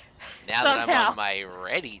 Now that I'm Somehow. on my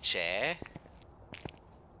ready chair,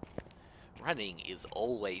 running is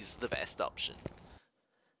always the best option.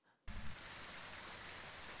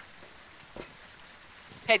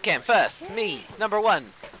 Headcam first, me, number 1.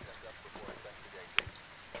 Remember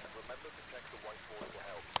to check the whiteboard for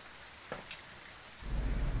help.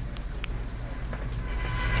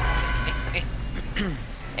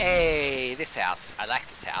 Hey, this house. I like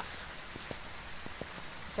this house.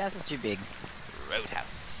 This house is too big.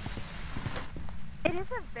 Roadhouse. It is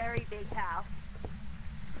a very big house.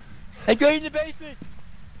 I'm going in the basement!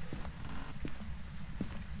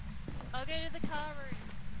 I'll go to the car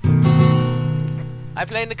room. I'm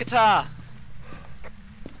playing the guitar.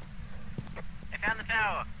 I found the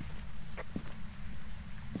tower.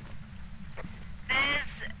 There's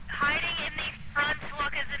hiding in the front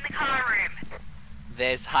lockers in the car room.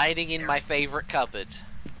 There's hiding in my favorite cupboard.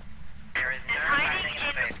 There is no There's hiding in the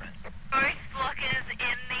hiding basement. Both lockers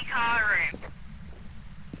in the car room.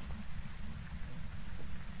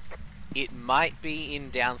 It might be in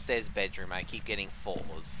downstairs bedroom. I keep getting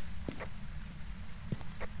 4s.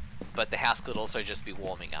 But the house could also just be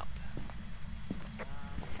warming up.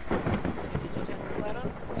 Did you turn this light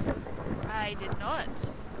on? I did not.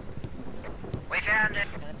 We found it.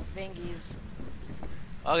 And it's fingies.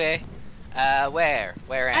 Okay. Where?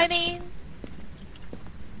 Where am I mean,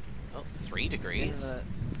 Oh, 3 It's in degrees. the-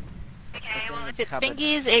 Okay, It's in well, the if it's cupboard.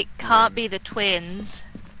 fingies, it can't be the twins.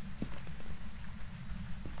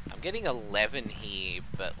 I'm getting 11 here,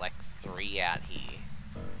 but like 3 out here.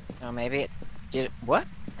 Oh, maybe it did. What?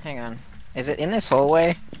 Hang on. Is it in this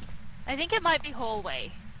hallway? I think it might be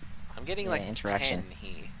hallway. I'm getting Yeah, like interaction. 10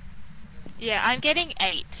 here. Yeah, I'm getting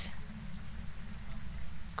 8.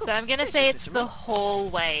 So I'm gonna say it's the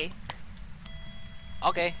hallway.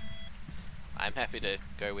 Okay. I'm happy to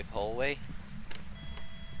go with hallway.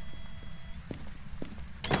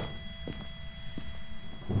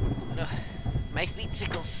 No, my feet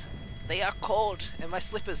sickles. They are cold and my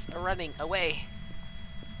slippers are running away.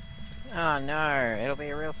 Oh no, it'll be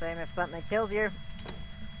a real shame if something kills you.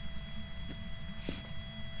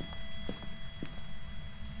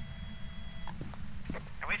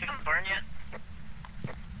 Have we found Burn yet?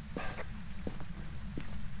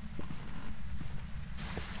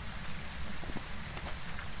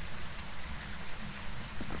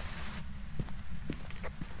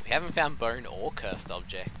 We haven't found bone or cursed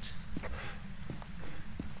object.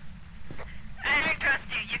 I don't trust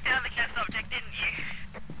you. You found the cursed object, didn't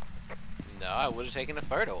you? No, I would have taken a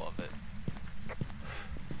photo of it.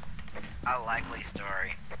 A likely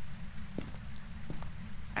story.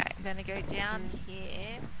 Alright, I'm gonna go down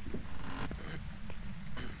here.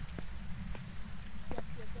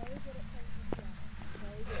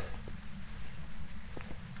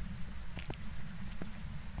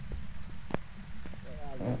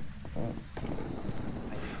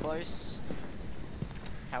 Are you close?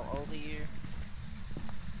 How old are you?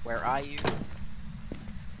 Where are you?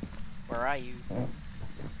 Where are you?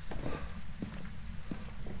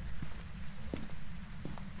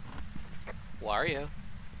 Wario.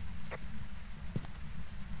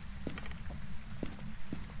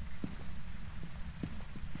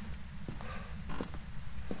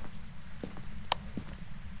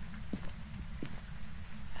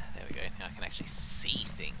 There we go. Now I can actually see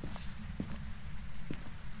things.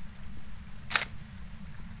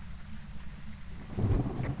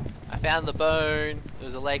 I found the bone. It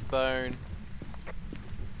was a leg bone.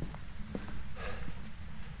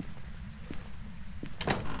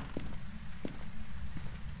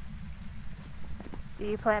 Do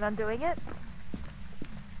you plan on doing it?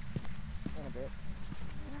 In a bit.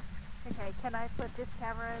 Okay, can I put this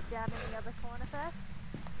camera down in the other corner first?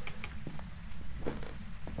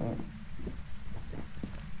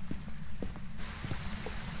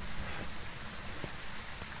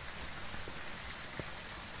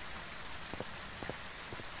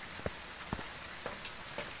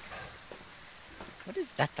 What is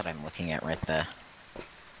that I'm looking at right there?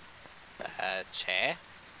 Chair.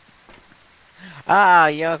 Ah,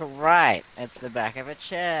 you're right. It's the back of a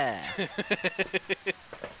chair.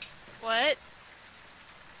 What?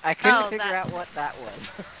 I couldn't Oh, figure that- out what that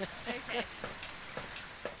was. Okay.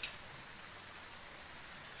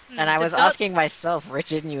 And I The was dots- asking myself,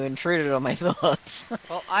 Richard, and you intruded on my thoughts.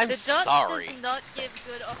 Well, I'm the dots sorry. does not give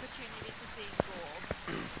good opportunity to see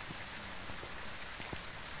gore.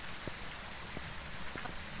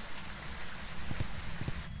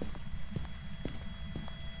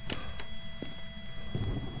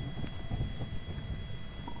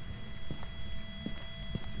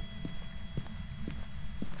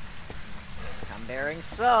 I'm bearing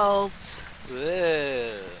salt.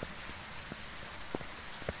 Ugh.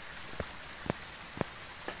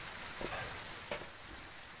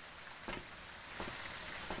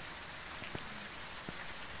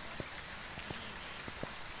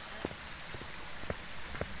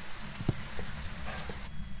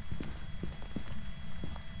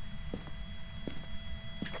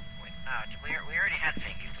 Wait, we already had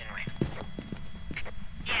fingers, didn't we?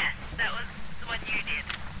 Yes, that was the one you did.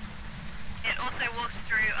 It also walks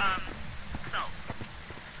through, salt.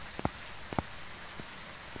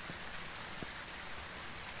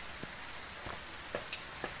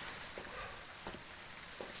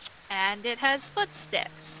 And it has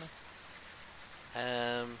footsteps.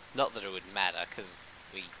 Not that it would matter, because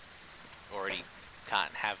we already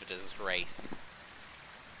can't have it as Wraith.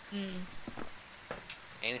 Hmm.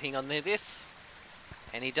 Anything on this?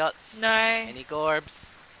 Any dots? No. Any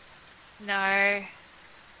gorbs? No.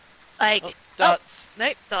 Like. Oh, dots!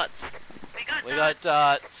 Nope, dots. We got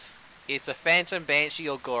dots. It's a Phantom, Banshee,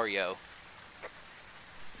 or Goryo.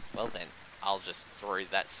 Well then, I'll just throw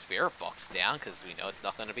that spirit box down, because we know it's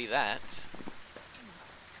not going to be that.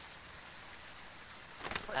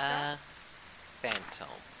 Phantom.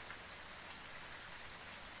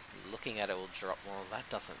 Looking at it will drop more. That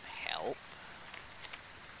doesn't help.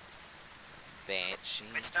 Banshee.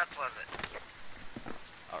 Which dots was it?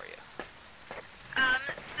 Oh yeah.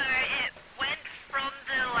 So it went from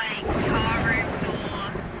the, car room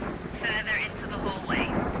door further into the hallway.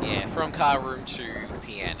 Yeah, from car room to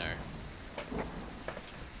piano.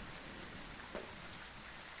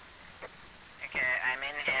 Okay, I'm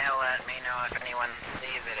in here. Let me know if anyone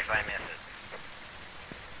sees it if I miss it.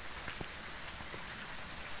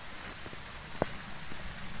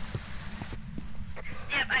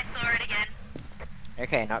 Yep, I saw it again.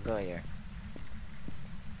 Okay, not Goyo.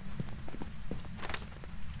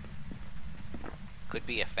 Could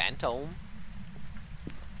be a phantom.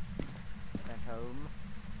 Back home.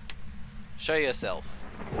 Show yourself.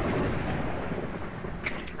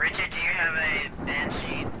 Richard, do you have a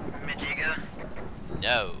Banshee Majigger?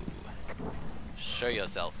 No. Show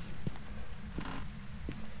yourself.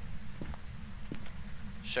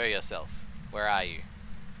 Show yourself. Where are you?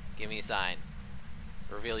 Give me a sign.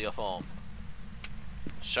 Reveal your form.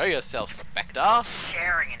 Show yourself, Spectre.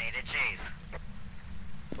 Sharing, Anita, jeez.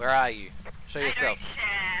 Where are you? Show I yourself. don't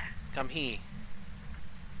share. Come here.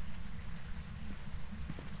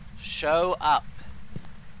 Show up.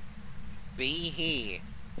 Be here.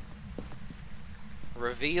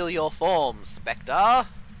 Reveal your form, Spectre. Have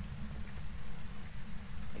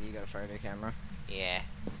you got a photo camera? Yeah.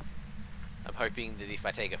 I'm hoping that if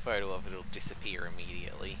I take a photo of it, it'll disappear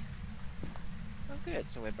immediately. Oh good,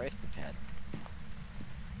 so we're both prepared.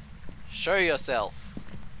 Show yourself.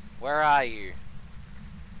 Where are you?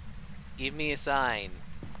 Give me a sign.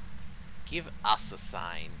 Give us a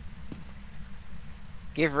sign.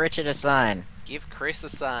 Give Richard a sign. Give Chris a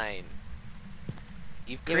sign.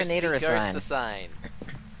 Give Give Crispy Anita a Ghost sign. a sign.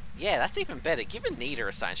 Yeah, that's even better. Give Anita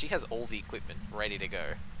a sign. She has all the equipment ready to go.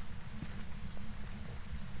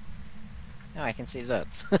 Oh, I can see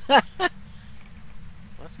dots. That's I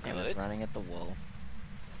was good. running at the wall.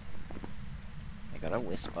 I got a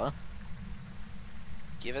whisper.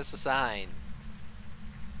 Give us a sign.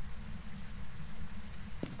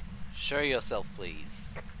 Show yourself, please.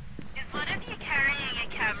 Is one of you carrying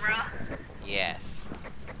a camera? Yes.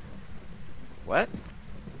 What?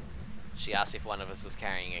 She asked if one of us was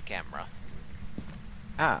carrying a camera.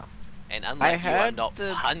 Oh. And unlike you, I'm heard not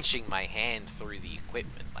the- punching my hand through the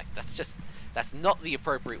equipment. Like, that's not the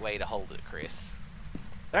appropriate way to hold it, Chris.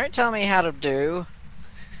 Don't tell me how to do.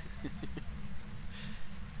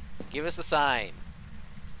 Give us a sign.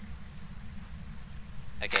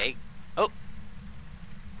 Okay. Oh!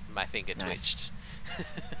 My finger Nice.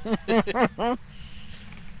 twitched. You got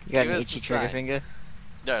Give an us itchy a trigger sign. finger?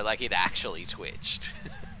 No, like it actually twitched.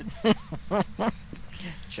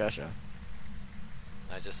 Sure.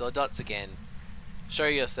 I just saw dots again. Show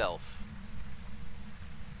yourself.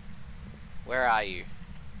 Where are you?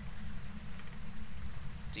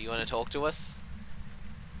 Do you want to talk to us?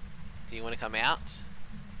 Do you want to come out?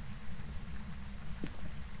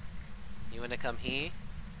 You want to come here?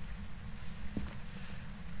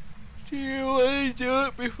 Do you want to do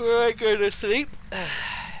it before I go to sleep?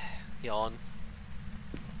 Yawn.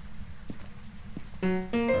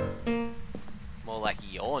 More like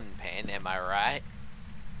yawn pen, am I right?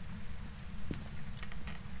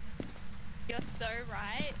 You're so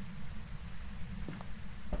right.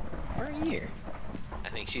 Where are you? I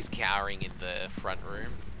think she's cowering in the front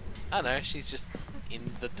room. Oh no, she's just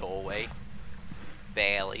in the doorway.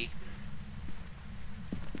 Barely.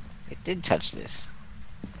 It did touch this.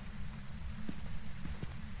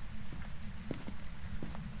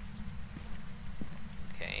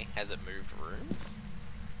 Okay, has it moved rooms?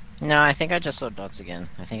 No, I think I just saw dots again.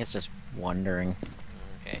 I think it's just wandering.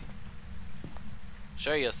 Okay.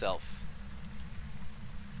 Show yourself.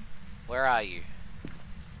 Where are you?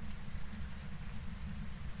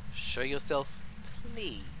 Show yourself,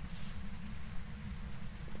 please.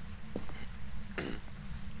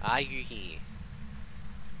 Are you here?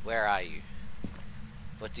 Where are you?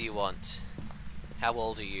 What do you want? How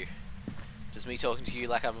old are you? Does me talking to you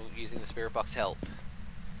like I'm using the spirit box help?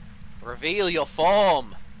 Reveal your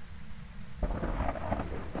form!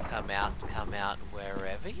 Come out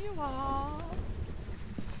wherever you are.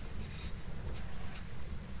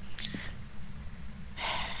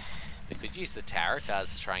 We could use the tarot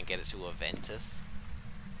cards to try and get it to Aventus.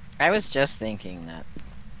 I was just thinking that.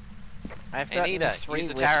 I've got Anita, 3 use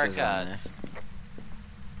the tarot whispers on there. cards.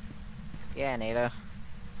 Yeah, Anita.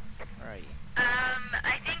 Where are you?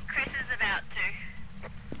 I think Chris is about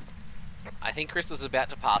to. I think Chris was about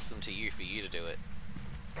to pass them to you for you to do it.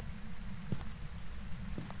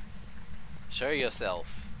 Show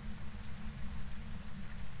yourself.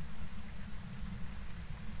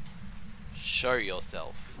 Show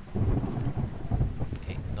yourself.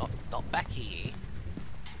 Okay, not back here.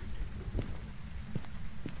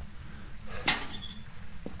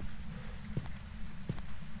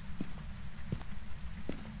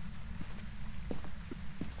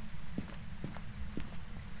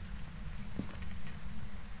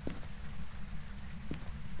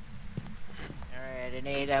 Alright,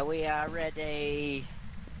 Anita, we are ready.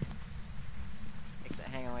 Except,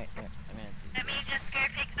 hang on, wait. I'm gonna do Let me this. just go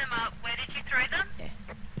pick them up. Where did you throw them?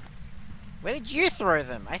 Where did you throw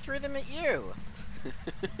them? I threw them at you.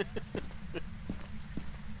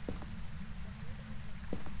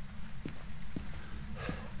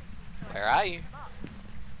 Where are you?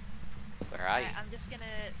 Where are you? Right, I'm just gonna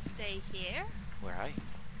stay here. Where are you?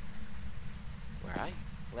 Where are you?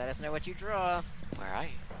 Let us know what you draw. Where are you?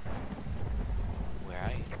 Where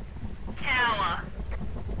are you? Tower.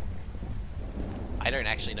 I don't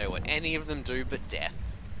actually know what any of them do but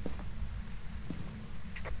death.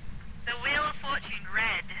 The Wheel of Fortune,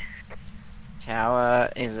 red.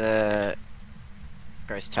 Tower is a...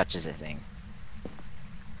 Ghost touches a thing.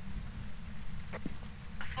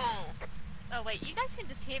 Full. Oh wait, you guys can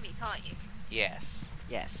just hear me, can't you? Yes.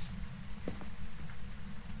 Yes.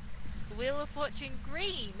 Wheel of Fortune,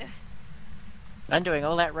 green. Undoing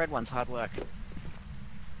all that red one's hard work.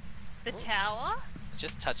 The tower.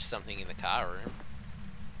 Just touch something in the car room.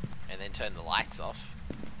 And then turn the lights off.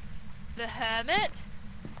 The hermit.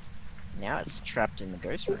 Now it's trapped in the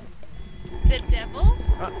ghost room. The devil.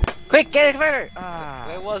 Oh, quick, get a photo! Ah,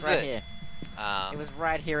 Where it's was right it? Here. It was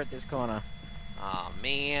right here at this corner. Aw,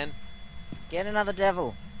 man. Get another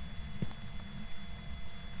devil.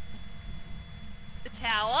 The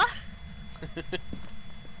tower.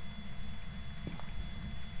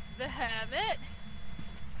 The hermit.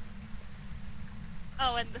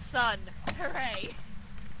 Oh, and the sun. Hooray.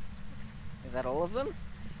 Is that all of them?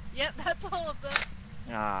 Yep, that's all of them.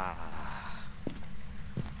 Ah.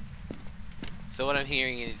 So what I'm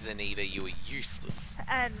hearing is, Anita, you are useless.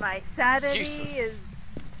 And my sanity Useless. is...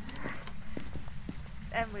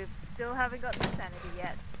 And we still haven't got the sanity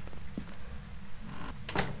yet.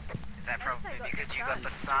 Is that probably I got because the you got sun.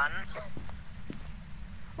 the sun?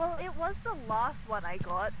 Well, it was the last one I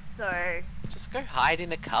got, so Just go hide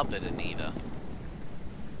in a cupboard, Anita.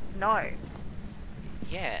 no.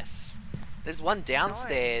 Yes. There's one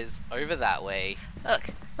downstairs over that way.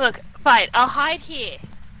 Look, fine, I'll hide here.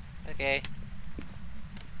 Okay.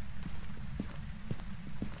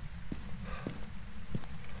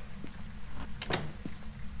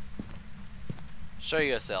 Show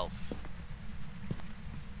yourself.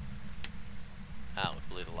 Oh, it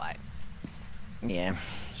blew the light. Yeah.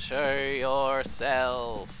 Show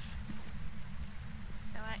yourself.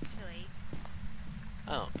 No, actually.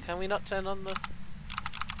 Oh, can we not turn on the...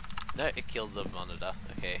 No, it killed the monitor.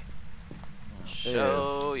 Okay.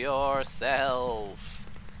 Show yourself.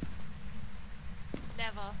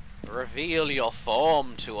 Never. Reveal your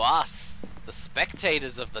form to us, the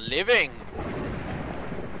spectators of the living.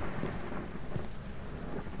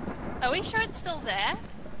 Are we sure it's still there?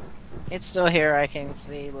 It's still here. I can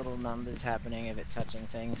see little numbers happening of it touching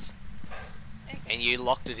things. And you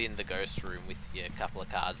locked it in the ghost room with your couple of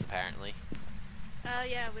cards, apparently. Oh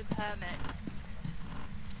yeah, with Hermit.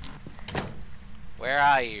 Where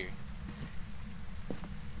are you?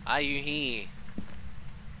 Are you here?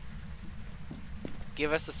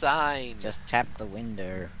 Give us a sign. Just tap the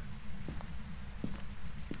window.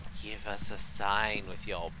 Give us a sign with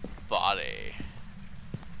your body.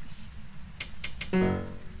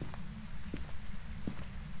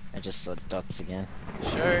 I just saw dots again.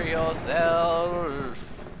 Show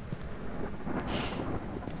yourself.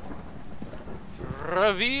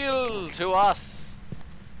 Reveal to us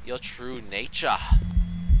your true nature.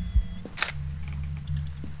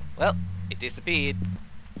 Well, it disappeared.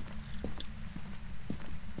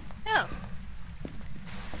 Oh.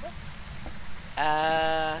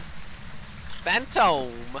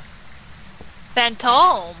 Phantom.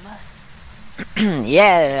 Phantom.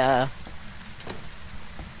 Yeah.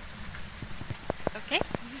 Okay.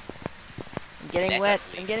 I'm getting Let wet. us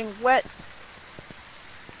leave. I'm getting wet.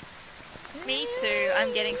 Me too.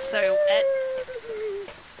 I'm getting so wet.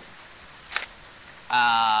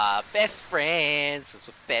 Best friends. 'Cause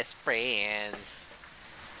we're best friends.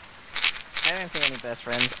 I don't see any best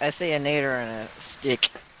friends. I see a nader and a stick.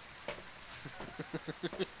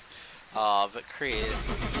 Oh, but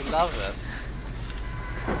Chris, you love us.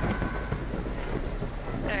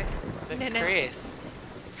 No. But No, no.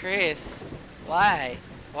 Chris, why?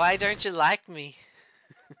 Why don't you like me?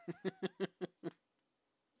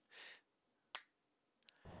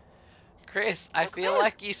 Chris, I feel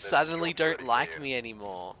like you suddenly don't like me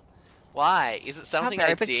anymore. Why? Is it something How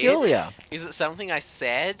very I did? peculiar. Is it something I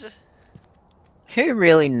said? Who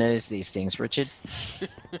really knows these things, Richard?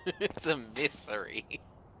 It's a mystery.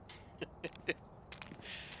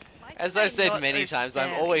 Why As did I I've said not many open times, I'm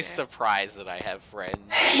there? always surprised that I have friends.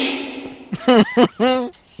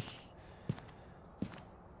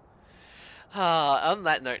 On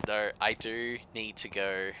that note, though, I do need to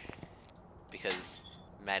go because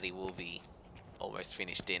Maddie will be almost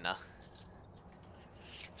finished dinner,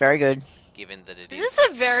 Very good. given that it This is.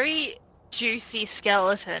 is a very juicy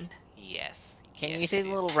skeleton. Yes. Can yes, you see it the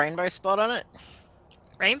is. little rainbow spot on it?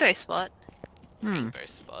 Rainbow spot. rainbow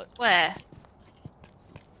spot? Where?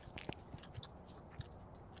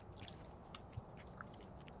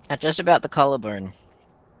 At just about the collarbone.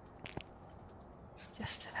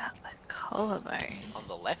 Just about the collarbone. On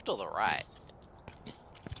the left or the right?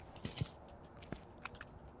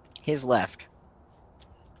 His left.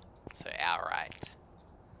 So our right.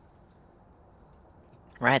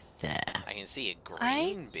 Right there. I can see a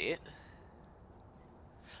green bit.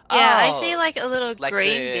 Yeah, I Oh, see like a little like green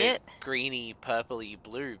the bit. greeny, purpley,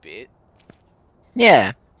 blue bit.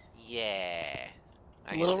 Yeah. Yeah. I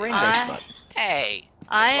A can little see rainbow that. spot. Hey!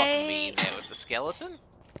 Lock me in there with the skeleton.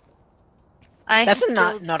 That's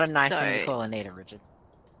still not a nice thing to don't. call a nader, Richard.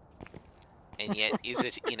 And yet, is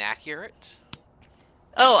it inaccurate?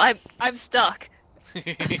 Oh, I'm stuck. There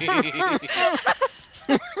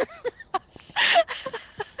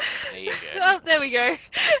you go. Oh, there we go.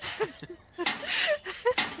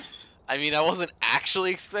 I mean, I wasn't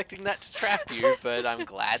actually expecting that to trap you, but I'm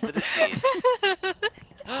glad that it did.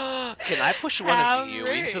 Can I push one How of you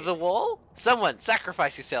into rude. the wall? Someone,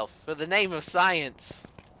 sacrifice yourself for the name of science.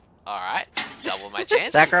 Alright, double my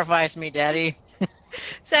chances. Sacrifice me, daddy.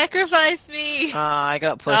 Sacrifice me. I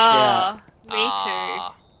got pushed out. Me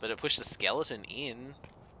Ah, but it pushed the skeleton in.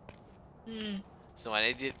 too. Mm. So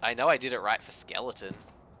I know I did it right for skeleton.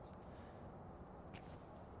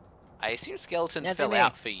 I assume skeleton Yeah, fell didn't he?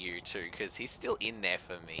 out for you too, because he's still in there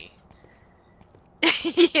for me.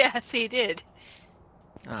 Yes, he did.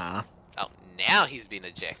 Ah. Oh, now he's been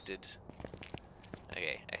ejected.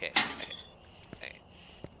 Okay.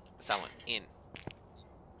 Someone, in.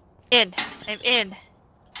 In. I'm in.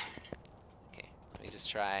 Okay, let me just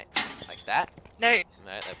try like that. No.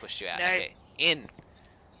 No, that pushed you out. No. Okay, in.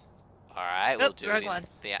 All right, we'll Oop, do wrong it in one.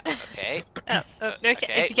 the okay. Oh, okay.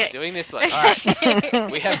 Okay, we're Okay. doing this one. All right,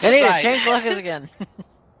 we have Anita, decided. change lockers again.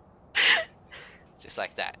 Just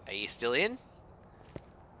like that. Are you still in?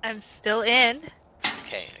 I'm still in.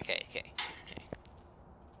 Okay.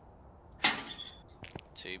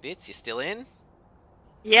 2 bits. You're still in?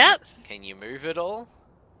 Yep. Can you move it all?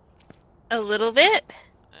 A little bit.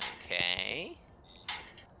 Okay.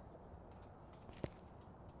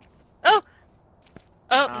 Oh!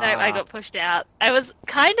 Oh, no, I Ah. got pushed out. I was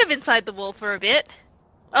kind of inside the wall for a bit.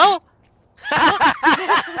 Oh!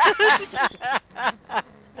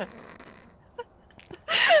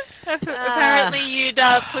 Apparently you'd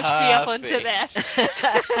pushed me up onto that.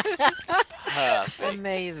 Perfect.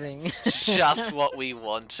 Amazing. Just what we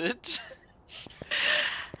wanted.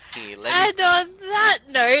 Here, let me. And on that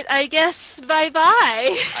note, I guess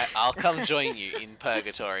bye-bye. I'll come join you in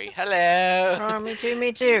purgatory. Hello. Oh, me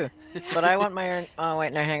too. But I want my own. Oh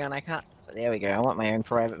wait, no, hang on, I can't. There we go. I want my own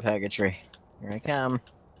private purgatory. Here I come.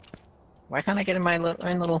 Why can't I get in my own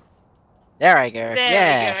little? There I go. There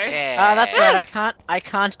yeah. we go. Yeah. Oh, that's right. I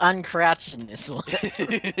can't uncrouch in this one.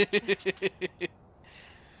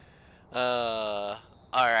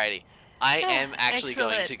 Alrighty. I am actually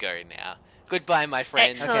going Excellent. to go now. Goodbye, my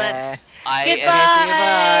friends. Excellent. Okay. I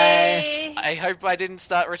Goodbye. I hope I didn't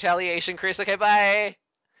start retaliation, Chris. Okay, bye.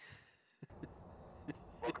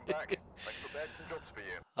 Welcome back. I prepared some jobs for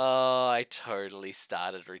you. Oh, I totally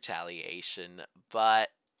started retaliation, but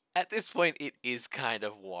at this point it is kind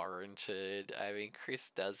of warranted. I mean,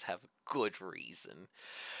 Chris does have a good reason.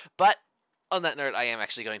 But on that note, I am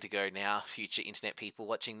actually going to go now. Future internet people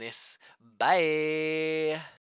watching this, bye!